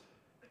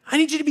 I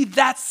need you to be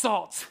that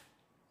salt.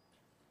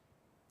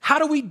 How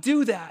do we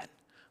do that?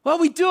 Well,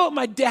 we do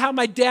it how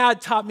my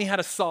dad taught me how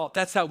to salt.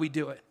 That's how we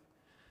do it.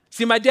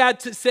 See, my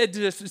dad said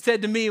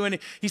to me when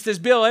he says,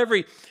 Bill,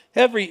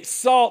 every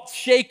salt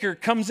shaker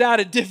comes out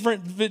at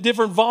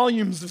different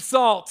volumes of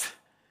salt.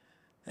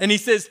 And he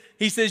says,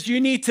 you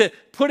need to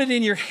put it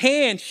in your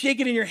hand, shake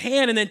it in your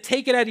hand, and then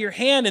take it out of your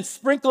hand and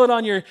sprinkle it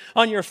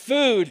on your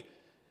food.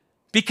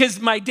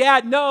 Because my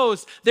dad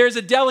knows there's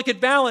a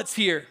delicate balance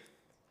here.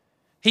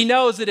 He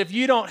knows that if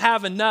you don't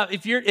have enough,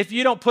 if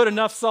you don't put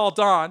enough salt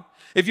on,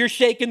 if you're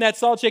shaking that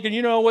salt shaker and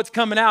you know what's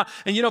coming out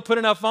and you don't put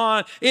enough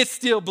on, it's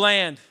still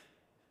bland.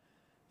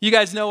 You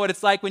guys know what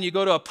it's like when you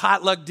go to a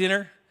potluck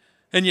dinner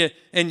and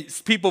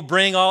people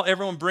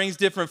everyone brings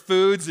different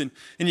foods and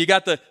you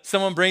got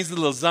someone brings the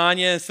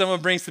lasagna and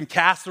someone brings some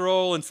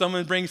casserole and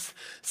someone brings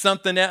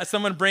something else.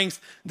 Someone brings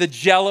the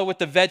Jell-O with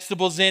the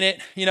vegetables in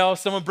it.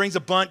 Someone brings a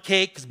bundt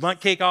cake because bundt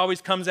cake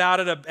always comes out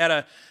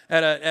at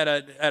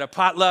a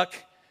potluck.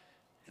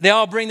 They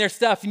all bring their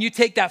stuff and you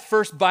take that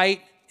first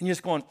bite and you're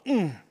just going,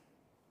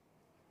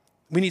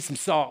 we need some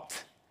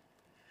salt.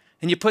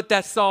 And you put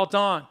that salt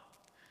on.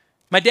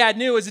 My dad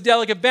knew it was a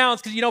delicate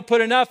balance because you don't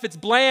put enough, it's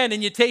bland,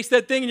 and you taste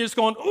that thing and you're just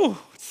going, ooh,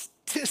 it's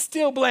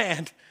still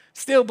bland,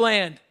 still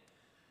bland.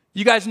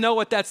 You guys know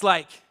what that's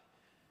like.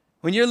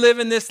 When you're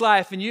living this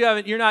life and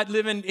you're not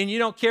living and you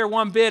don't care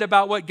one bit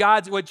about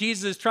what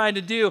Jesus is trying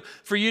to do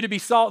for you to be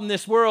salt in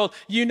this world,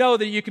 you know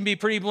that you can be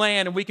pretty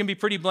bland and we can be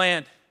pretty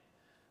bland.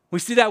 We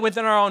see that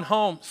within our own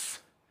homes.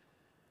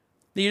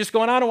 You're just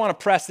going, I don't want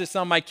to press this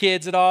on my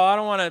kids at all. I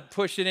don't want to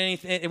push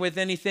it with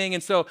anything.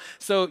 And so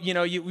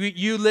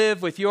you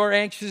live with your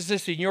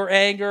anxiousness and your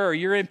anger or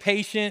your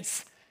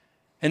impatience,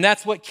 and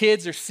that's what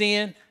kids are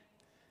seeing.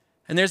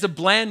 And there's a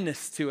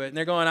blandness to it. And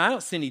they're going, I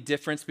don't see any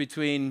difference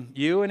between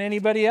you and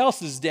anybody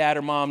else's dad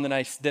or mom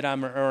that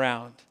I'm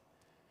around.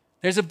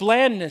 There's a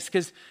blandness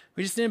because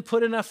we just didn't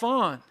put enough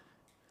on.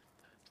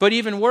 But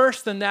even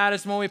worse than that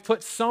is when we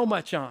put so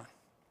much on.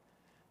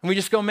 And we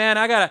just go, man,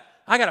 I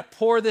gotta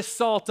pour this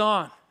salt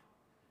on.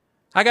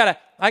 I got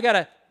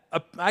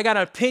an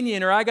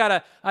opinion, or I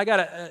got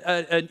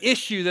an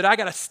issue that I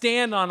got to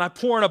stand on. I'm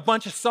pouring a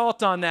bunch of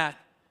salt on that.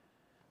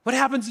 What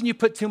happens when you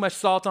put too much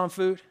salt on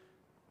food?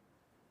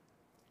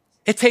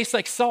 It tastes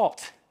like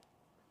salt.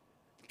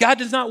 God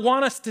does not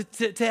want us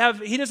to have,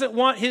 he doesn't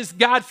want his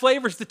God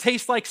flavors to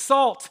taste like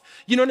salt.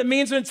 You know what it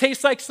means when it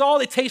tastes like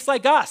salt? It tastes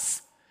like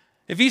us.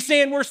 If he's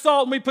saying we're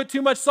salt and we put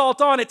too much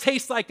salt on, it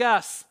tastes like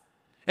us.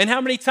 And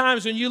how many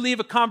times when you leave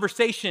a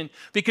conversation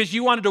because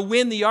you wanted to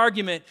win the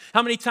argument,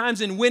 how many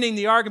times in winning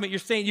the argument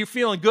you're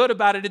feeling good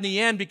about it in the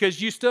end because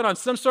you stood on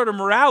some sort of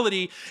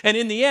morality, and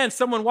in the end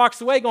someone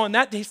walks away going,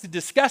 that tasted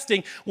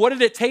disgusting. What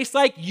did it taste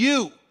like?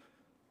 You.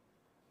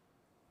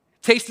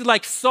 It tasted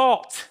like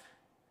salt.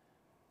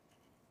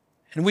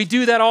 And we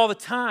do that all the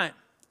time.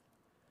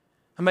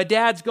 And my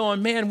dad's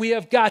going, man, we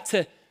have got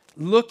to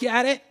look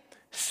at it,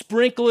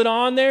 sprinkle it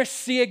on there,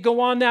 see it go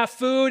on that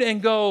food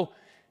and go,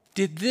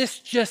 did this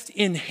just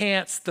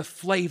enhance the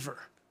flavor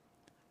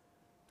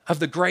of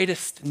the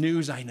greatest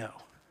news I know?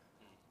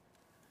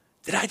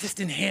 Did I just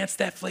enhance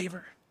that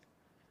flavor?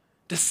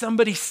 Does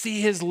somebody see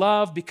his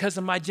love because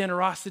of my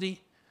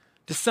generosity?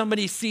 Does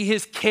somebody see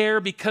his care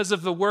because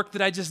of the work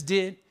that I just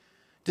did?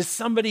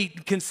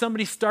 Can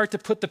somebody start to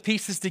put the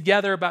pieces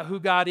together about who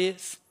God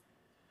is?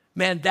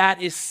 Man,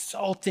 that is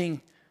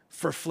salting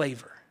for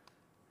flavor.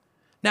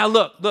 Now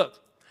look.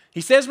 He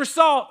says we're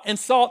salt, and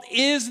salt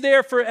is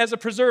there as a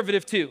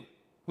preservative too.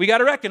 We got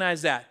to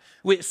recognize that.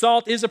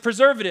 Salt is a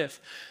preservative.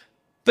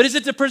 But is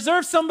it to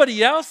preserve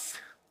somebody else?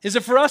 Is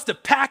it for us to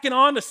pack it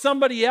on to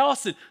somebody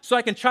else so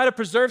I can try to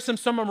preserve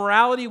some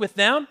morality with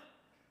them?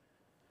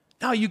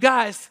 No, you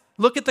guys,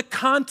 look at the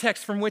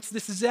context from which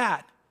this is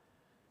at.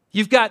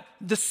 You've got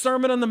the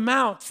Sermon on the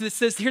Mount that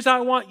says, here's how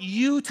I want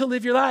you to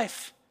live your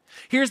life.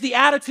 Here's the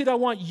attitude I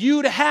want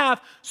you to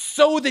have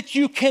so that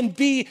you can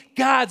be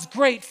God's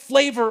great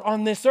flavor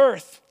on this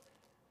earth.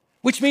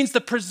 Which means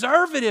the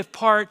preservative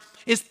part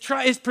is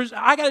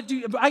I got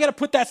to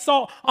put that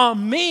salt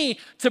on me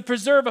to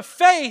preserve a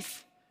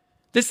faith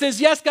that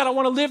says, yes, God, I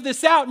want to live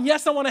this out. And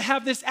yes, I want to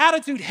have this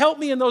attitude. Help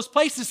me in those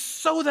places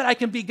so that I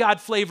can be God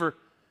flavor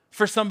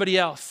for somebody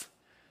else.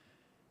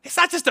 It's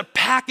not just a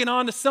packing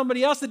on to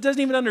somebody else that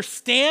doesn't even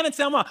understand and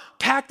say, I'm going to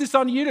pack this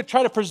on you to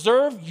try to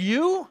preserve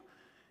you.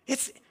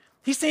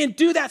 He's saying,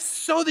 do that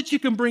so that you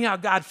can bring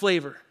out God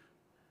flavor.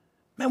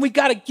 Man, we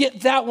got to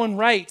get that one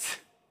right.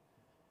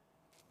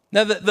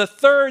 Now, the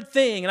third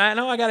thing, and I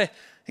know I got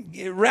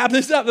to wrap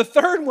this up. The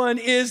third one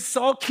is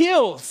salt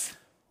kills.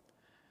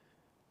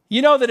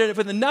 You know that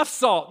with enough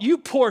salt, you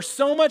pour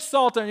so much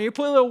salt on it, you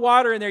put a little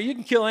water in there, you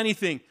can kill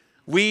anything.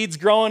 Weeds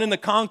growing in the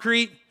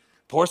concrete,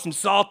 pour some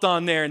salt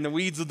on there and the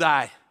weeds will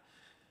die.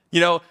 You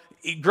know,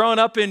 growing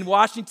up in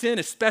Washington,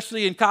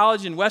 especially in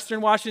college in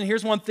Western Washington,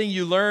 here's one thing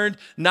you learned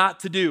not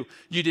to do.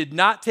 You did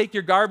not take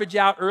your garbage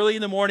out early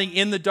in the morning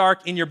in the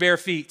dark in your bare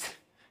feet.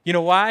 You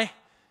know why?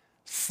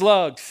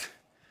 Slugs.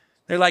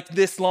 They're like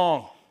this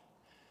long.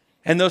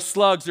 And those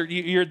slugs,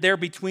 they're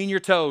between your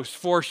toes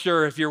for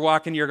sure if you're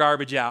walking your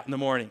garbage out in the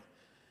morning.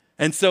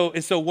 And so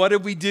what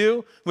did we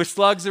do with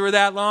slugs that were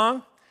that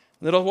long?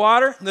 Little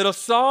water, little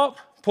salt,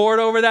 pour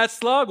it over that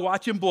slug,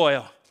 watch him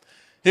boil.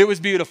 It was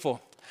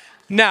beautiful.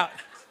 Now,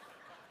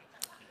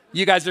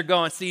 you guys are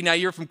going, see, now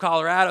you're from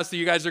Colorado, so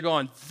you guys are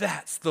going,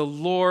 that's the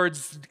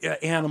Lord's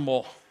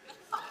animal.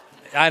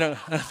 I don't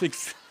think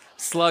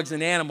slug's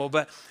an animal,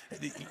 but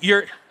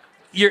you're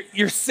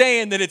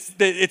saying that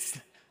it's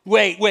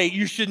wait,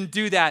 you shouldn't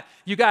do that.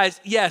 You guys,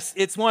 yes,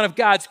 it's one of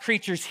God's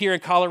creatures here in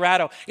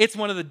Colorado. It's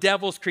one of the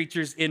devil's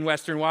creatures in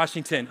Western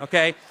Washington,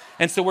 okay?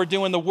 And so we're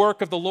doing the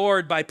work of the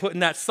Lord by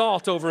putting that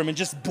salt over him and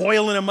just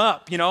boiling him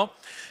up, you know?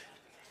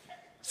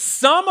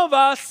 Some of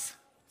us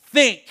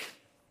think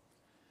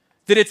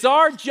that it's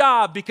our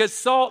job, because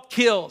salt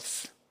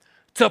kills,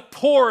 to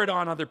pour it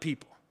on other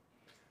people.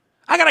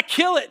 I gotta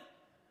kill it.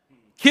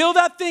 Kill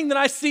that thing that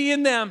I see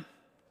in them.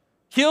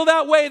 Kill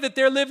that way that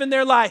they're living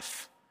their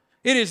life.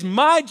 It is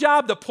my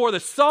job to pour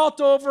the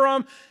salt over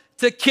them,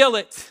 to kill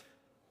it.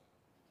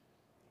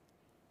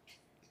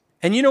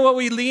 And you know what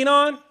we lean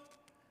on?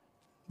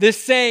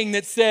 This saying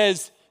that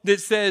says,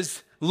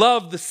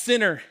 love the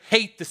sinner,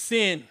 hate the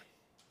sin.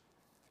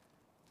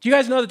 Do you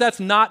guys know that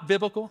that's not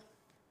biblical?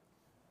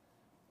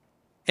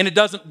 And it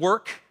doesn't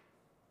work?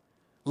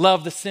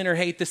 Love the sinner,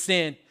 hate the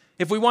sin.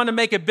 If we want to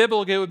make it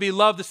biblical, it would be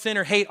love the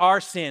sinner, hate our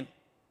sin.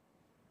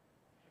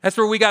 That's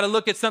where we got to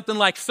look at something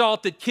like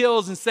salt that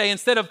kills and say,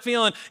 instead of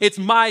feeling it's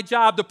my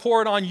job to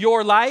pour it on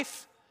your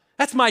life,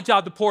 that's my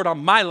job to pour it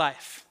on my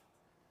life.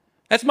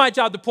 That's my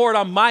job to pour it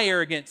on my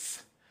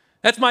arrogance.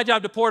 That's my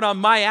job to pour it on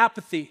my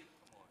apathy.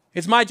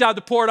 It's my job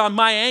to pour it on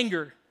my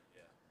anger.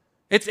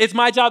 It's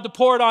my job to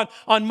pour it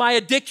on my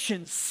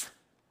addictions.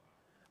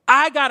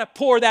 I got to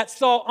pour that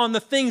salt on the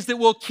things that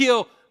will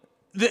kill,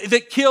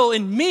 that kill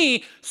in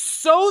me,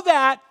 so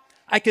that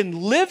I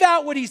can live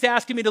out what he's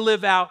asking me to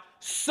live out,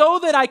 so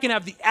that I can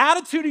have the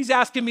attitude he's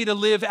asking me to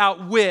live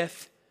out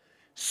with,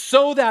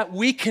 so that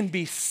we can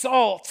be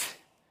salt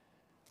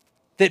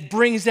that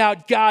brings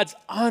out God's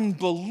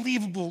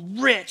unbelievable,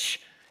 rich,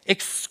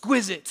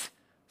 exquisite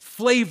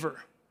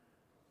flavor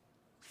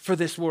for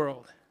this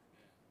world.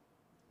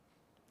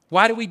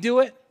 Why do we do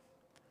it?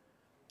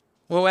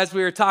 Well, as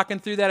we were talking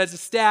through that as a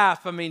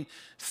staff,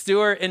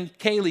 Stuart and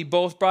Kaylee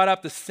both brought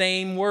up the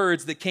same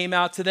words that came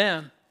out to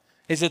them.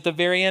 Is at the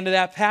very end of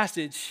that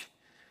passage.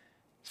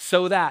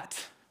 So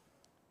that.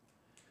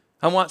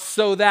 I want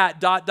so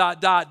that ...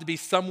 to be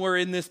somewhere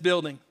in this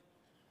building.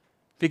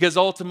 Because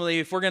ultimately,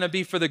 if we're going to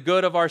be for the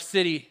good of our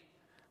city,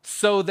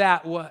 so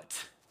that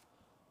what?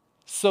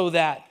 So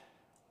that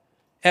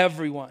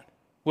everyone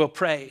will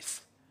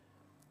praise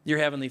your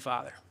Heavenly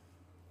Father.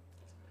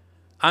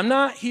 I'm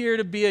not here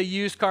to be a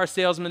used car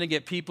salesman to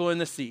get people in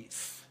the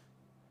seats.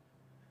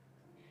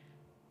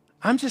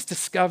 I'm just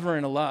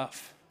discovering a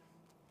love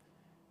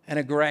and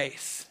a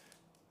grace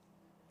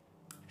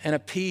and a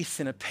peace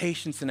and a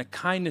patience and a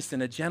kindness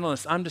and a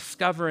gentleness. I'm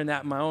discovering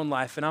that in my own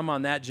life, and I'm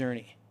on that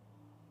journey.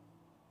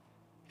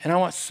 And I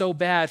want so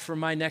bad for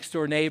my next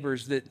door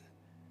neighbors that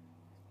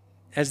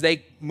as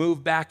they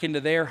move back into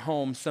their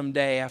home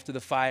someday after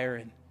the fire,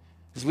 and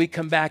as we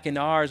come back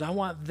into ours, I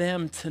want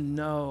them to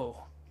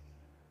know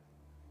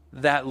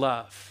that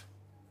love.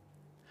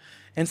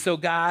 And so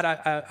God,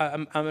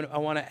 I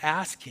want to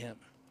ask him,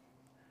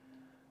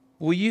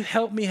 will you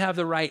help me have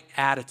the right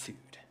attitude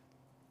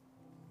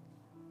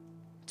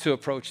to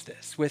approach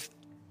this with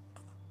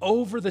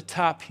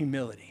over-the-top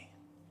humility?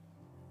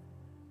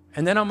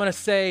 And then I'm going to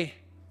say,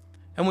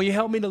 and will you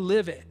help me to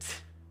live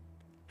it?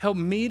 Help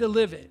me to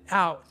live it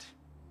out.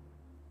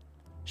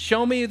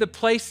 Show me the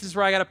places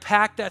where I got to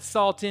pack that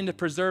salt in to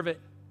preserve it.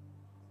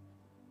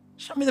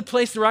 Show me the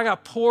places where I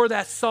got to pour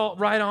that salt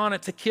right on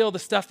it to kill the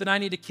stuff that I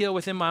need to kill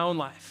within my own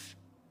life.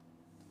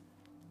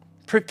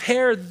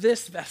 Prepare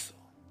this vessel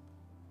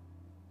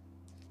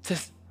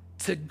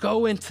to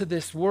go into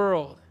this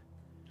world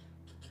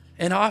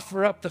and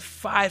offer up the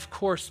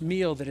 5-course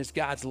meal that is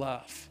God's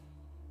love.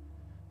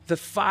 The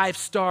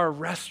 5-star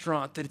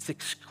restaurant that it's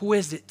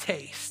exquisite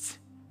taste.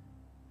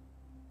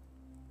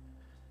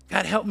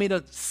 God, help me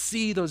to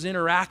see those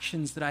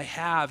interactions that I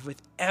have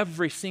with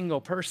every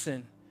single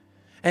person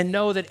and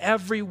know that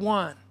every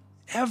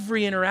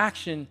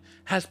interaction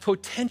has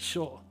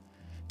potential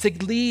to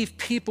leave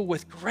people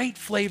with great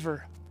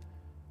flavor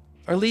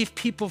or leave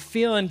people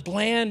feeling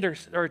bland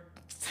or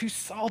too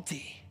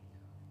salty.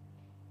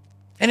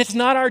 And it's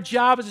not our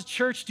job as a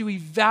church to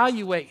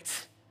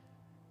evaluate,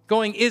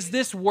 going, is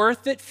this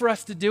worth it for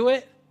us to do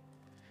it?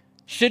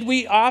 Should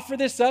we offer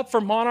this up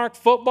for Monarch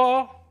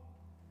football?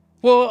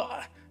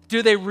 Well,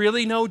 do they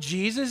really know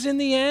Jesus in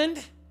the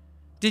end?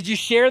 Did you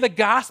share the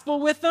gospel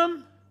with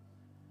them?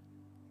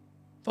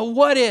 But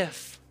what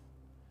if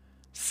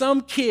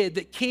some kid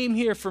that came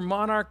here for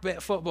Monarch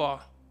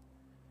football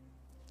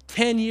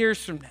 10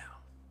 years from now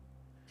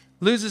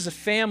loses a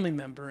family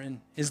member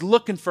and is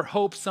looking for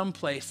hope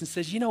someplace and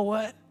says, you know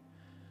what?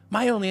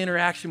 My only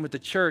interaction with the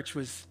church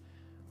was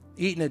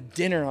eating a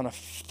dinner on a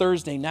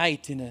Thursday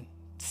night in an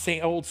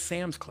old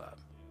Sam's Club.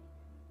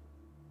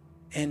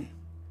 And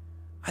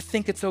I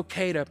think it's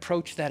okay to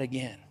approach that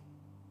again.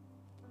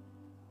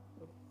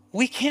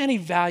 We can't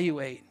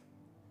evaluate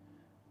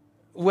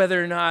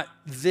whether or not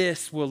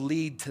this will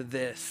lead to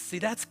this. See,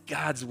 that's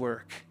God's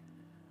work.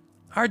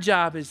 Our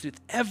job is with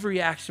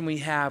every action we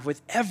have,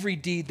 with every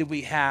deed that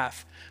we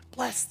have,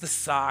 bless the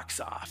socks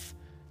off.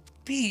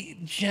 Be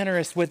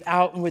generous with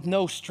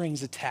no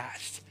strings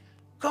attached.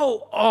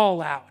 Go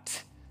all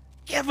out.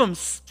 Give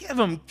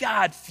them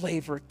God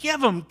flavor.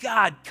 Give them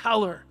God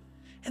color.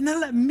 And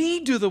then let me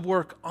do the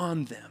work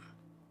on them.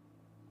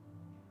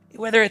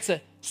 Whether it's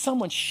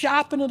someone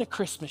shopping at a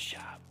Christmas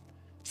shop,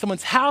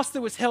 someone's house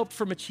that was helped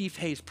from a Chief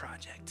Hayes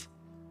project,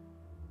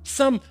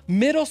 some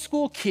middle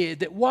school kid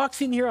that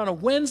walks in here on a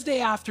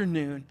Wednesday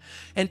afternoon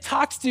and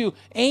talks to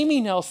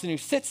Amy Nelson, who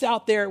sits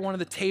out there at one of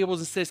the tables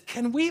and says,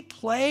 "Can we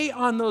play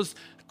on those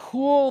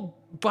cool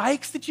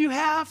bikes that you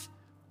have?"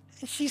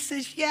 And she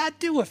says, "Yeah,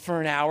 do it for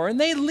an hour." And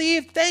they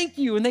leave, "Thank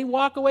you." And they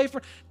walk away.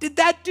 Did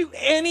that do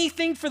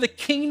anything for the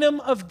kingdom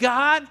of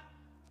God?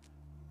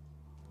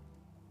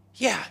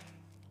 Yeah.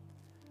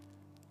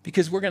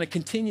 Because we're going to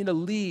continue to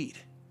lead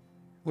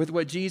with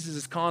what Jesus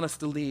is calling us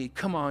to lead.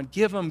 Come on,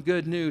 give them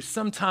good news,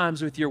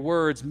 sometimes with your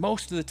words,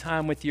 most of the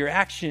time with your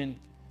action.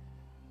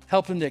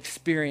 Help them to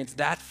experience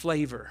that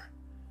flavor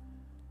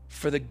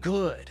for the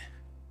good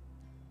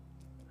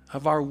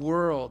of our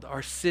world,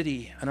 our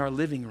city, and our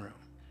living room.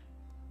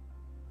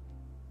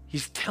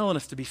 He's telling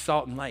us to be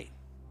salt and light.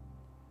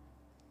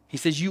 He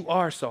says you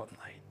are salt and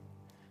light.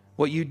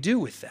 What you do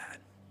with that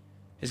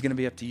is going to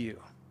be up to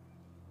you.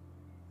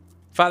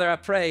 Father, I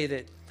pray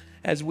that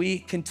as we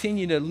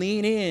continue to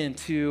lean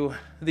into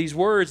these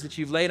words that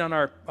you've laid on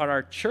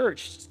our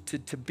church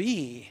to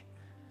be,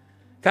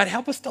 God,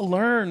 help us to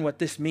learn what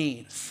this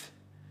means.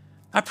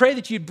 I pray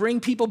that you'd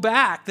bring people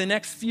back the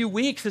next few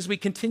weeks as we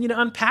continue to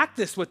unpack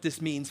what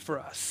this means for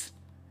us.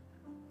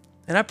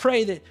 And I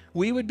pray that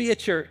we would be a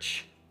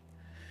church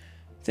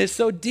that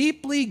so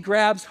deeply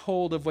grabs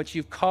hold of what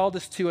you've called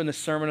us to in the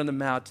Sermon on the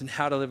Mount and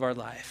how to live our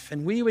life.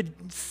 And we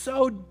would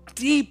so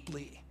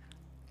deeply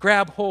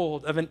grab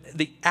hold of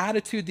the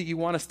attitude that you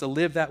want us to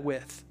live that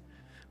with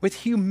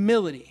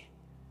humility,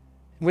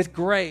 with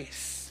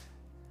grace,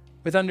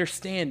 with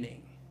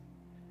understanding.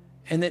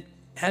 And that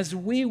as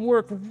we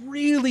work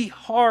really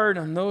hard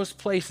on those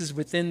places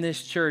within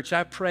this church,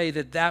 I pray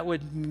that that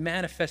would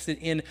manifest it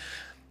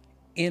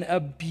in a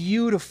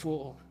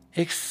beautiful,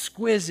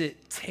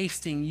 exquisite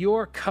tasting,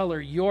 your color,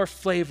 your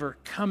flavor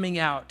coming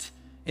out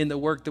in the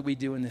work that we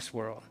do in this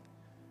world.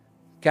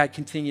 God,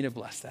 continue to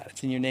bless that.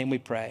 It's in your name we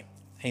pray.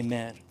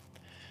 Amen.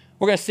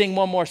 We're going to sing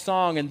one more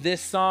song, and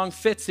this song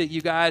fits it,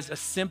 you guys, a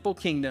simple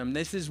kingdom.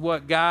 This is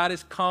what God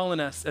is calling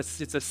us.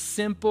 It's a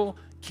simple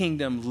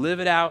kingdom. Live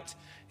it out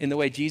in the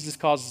way Jesus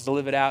calls us to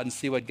live it out and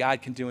see what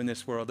God can do in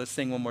this world. Let's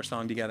sing one more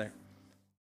song together.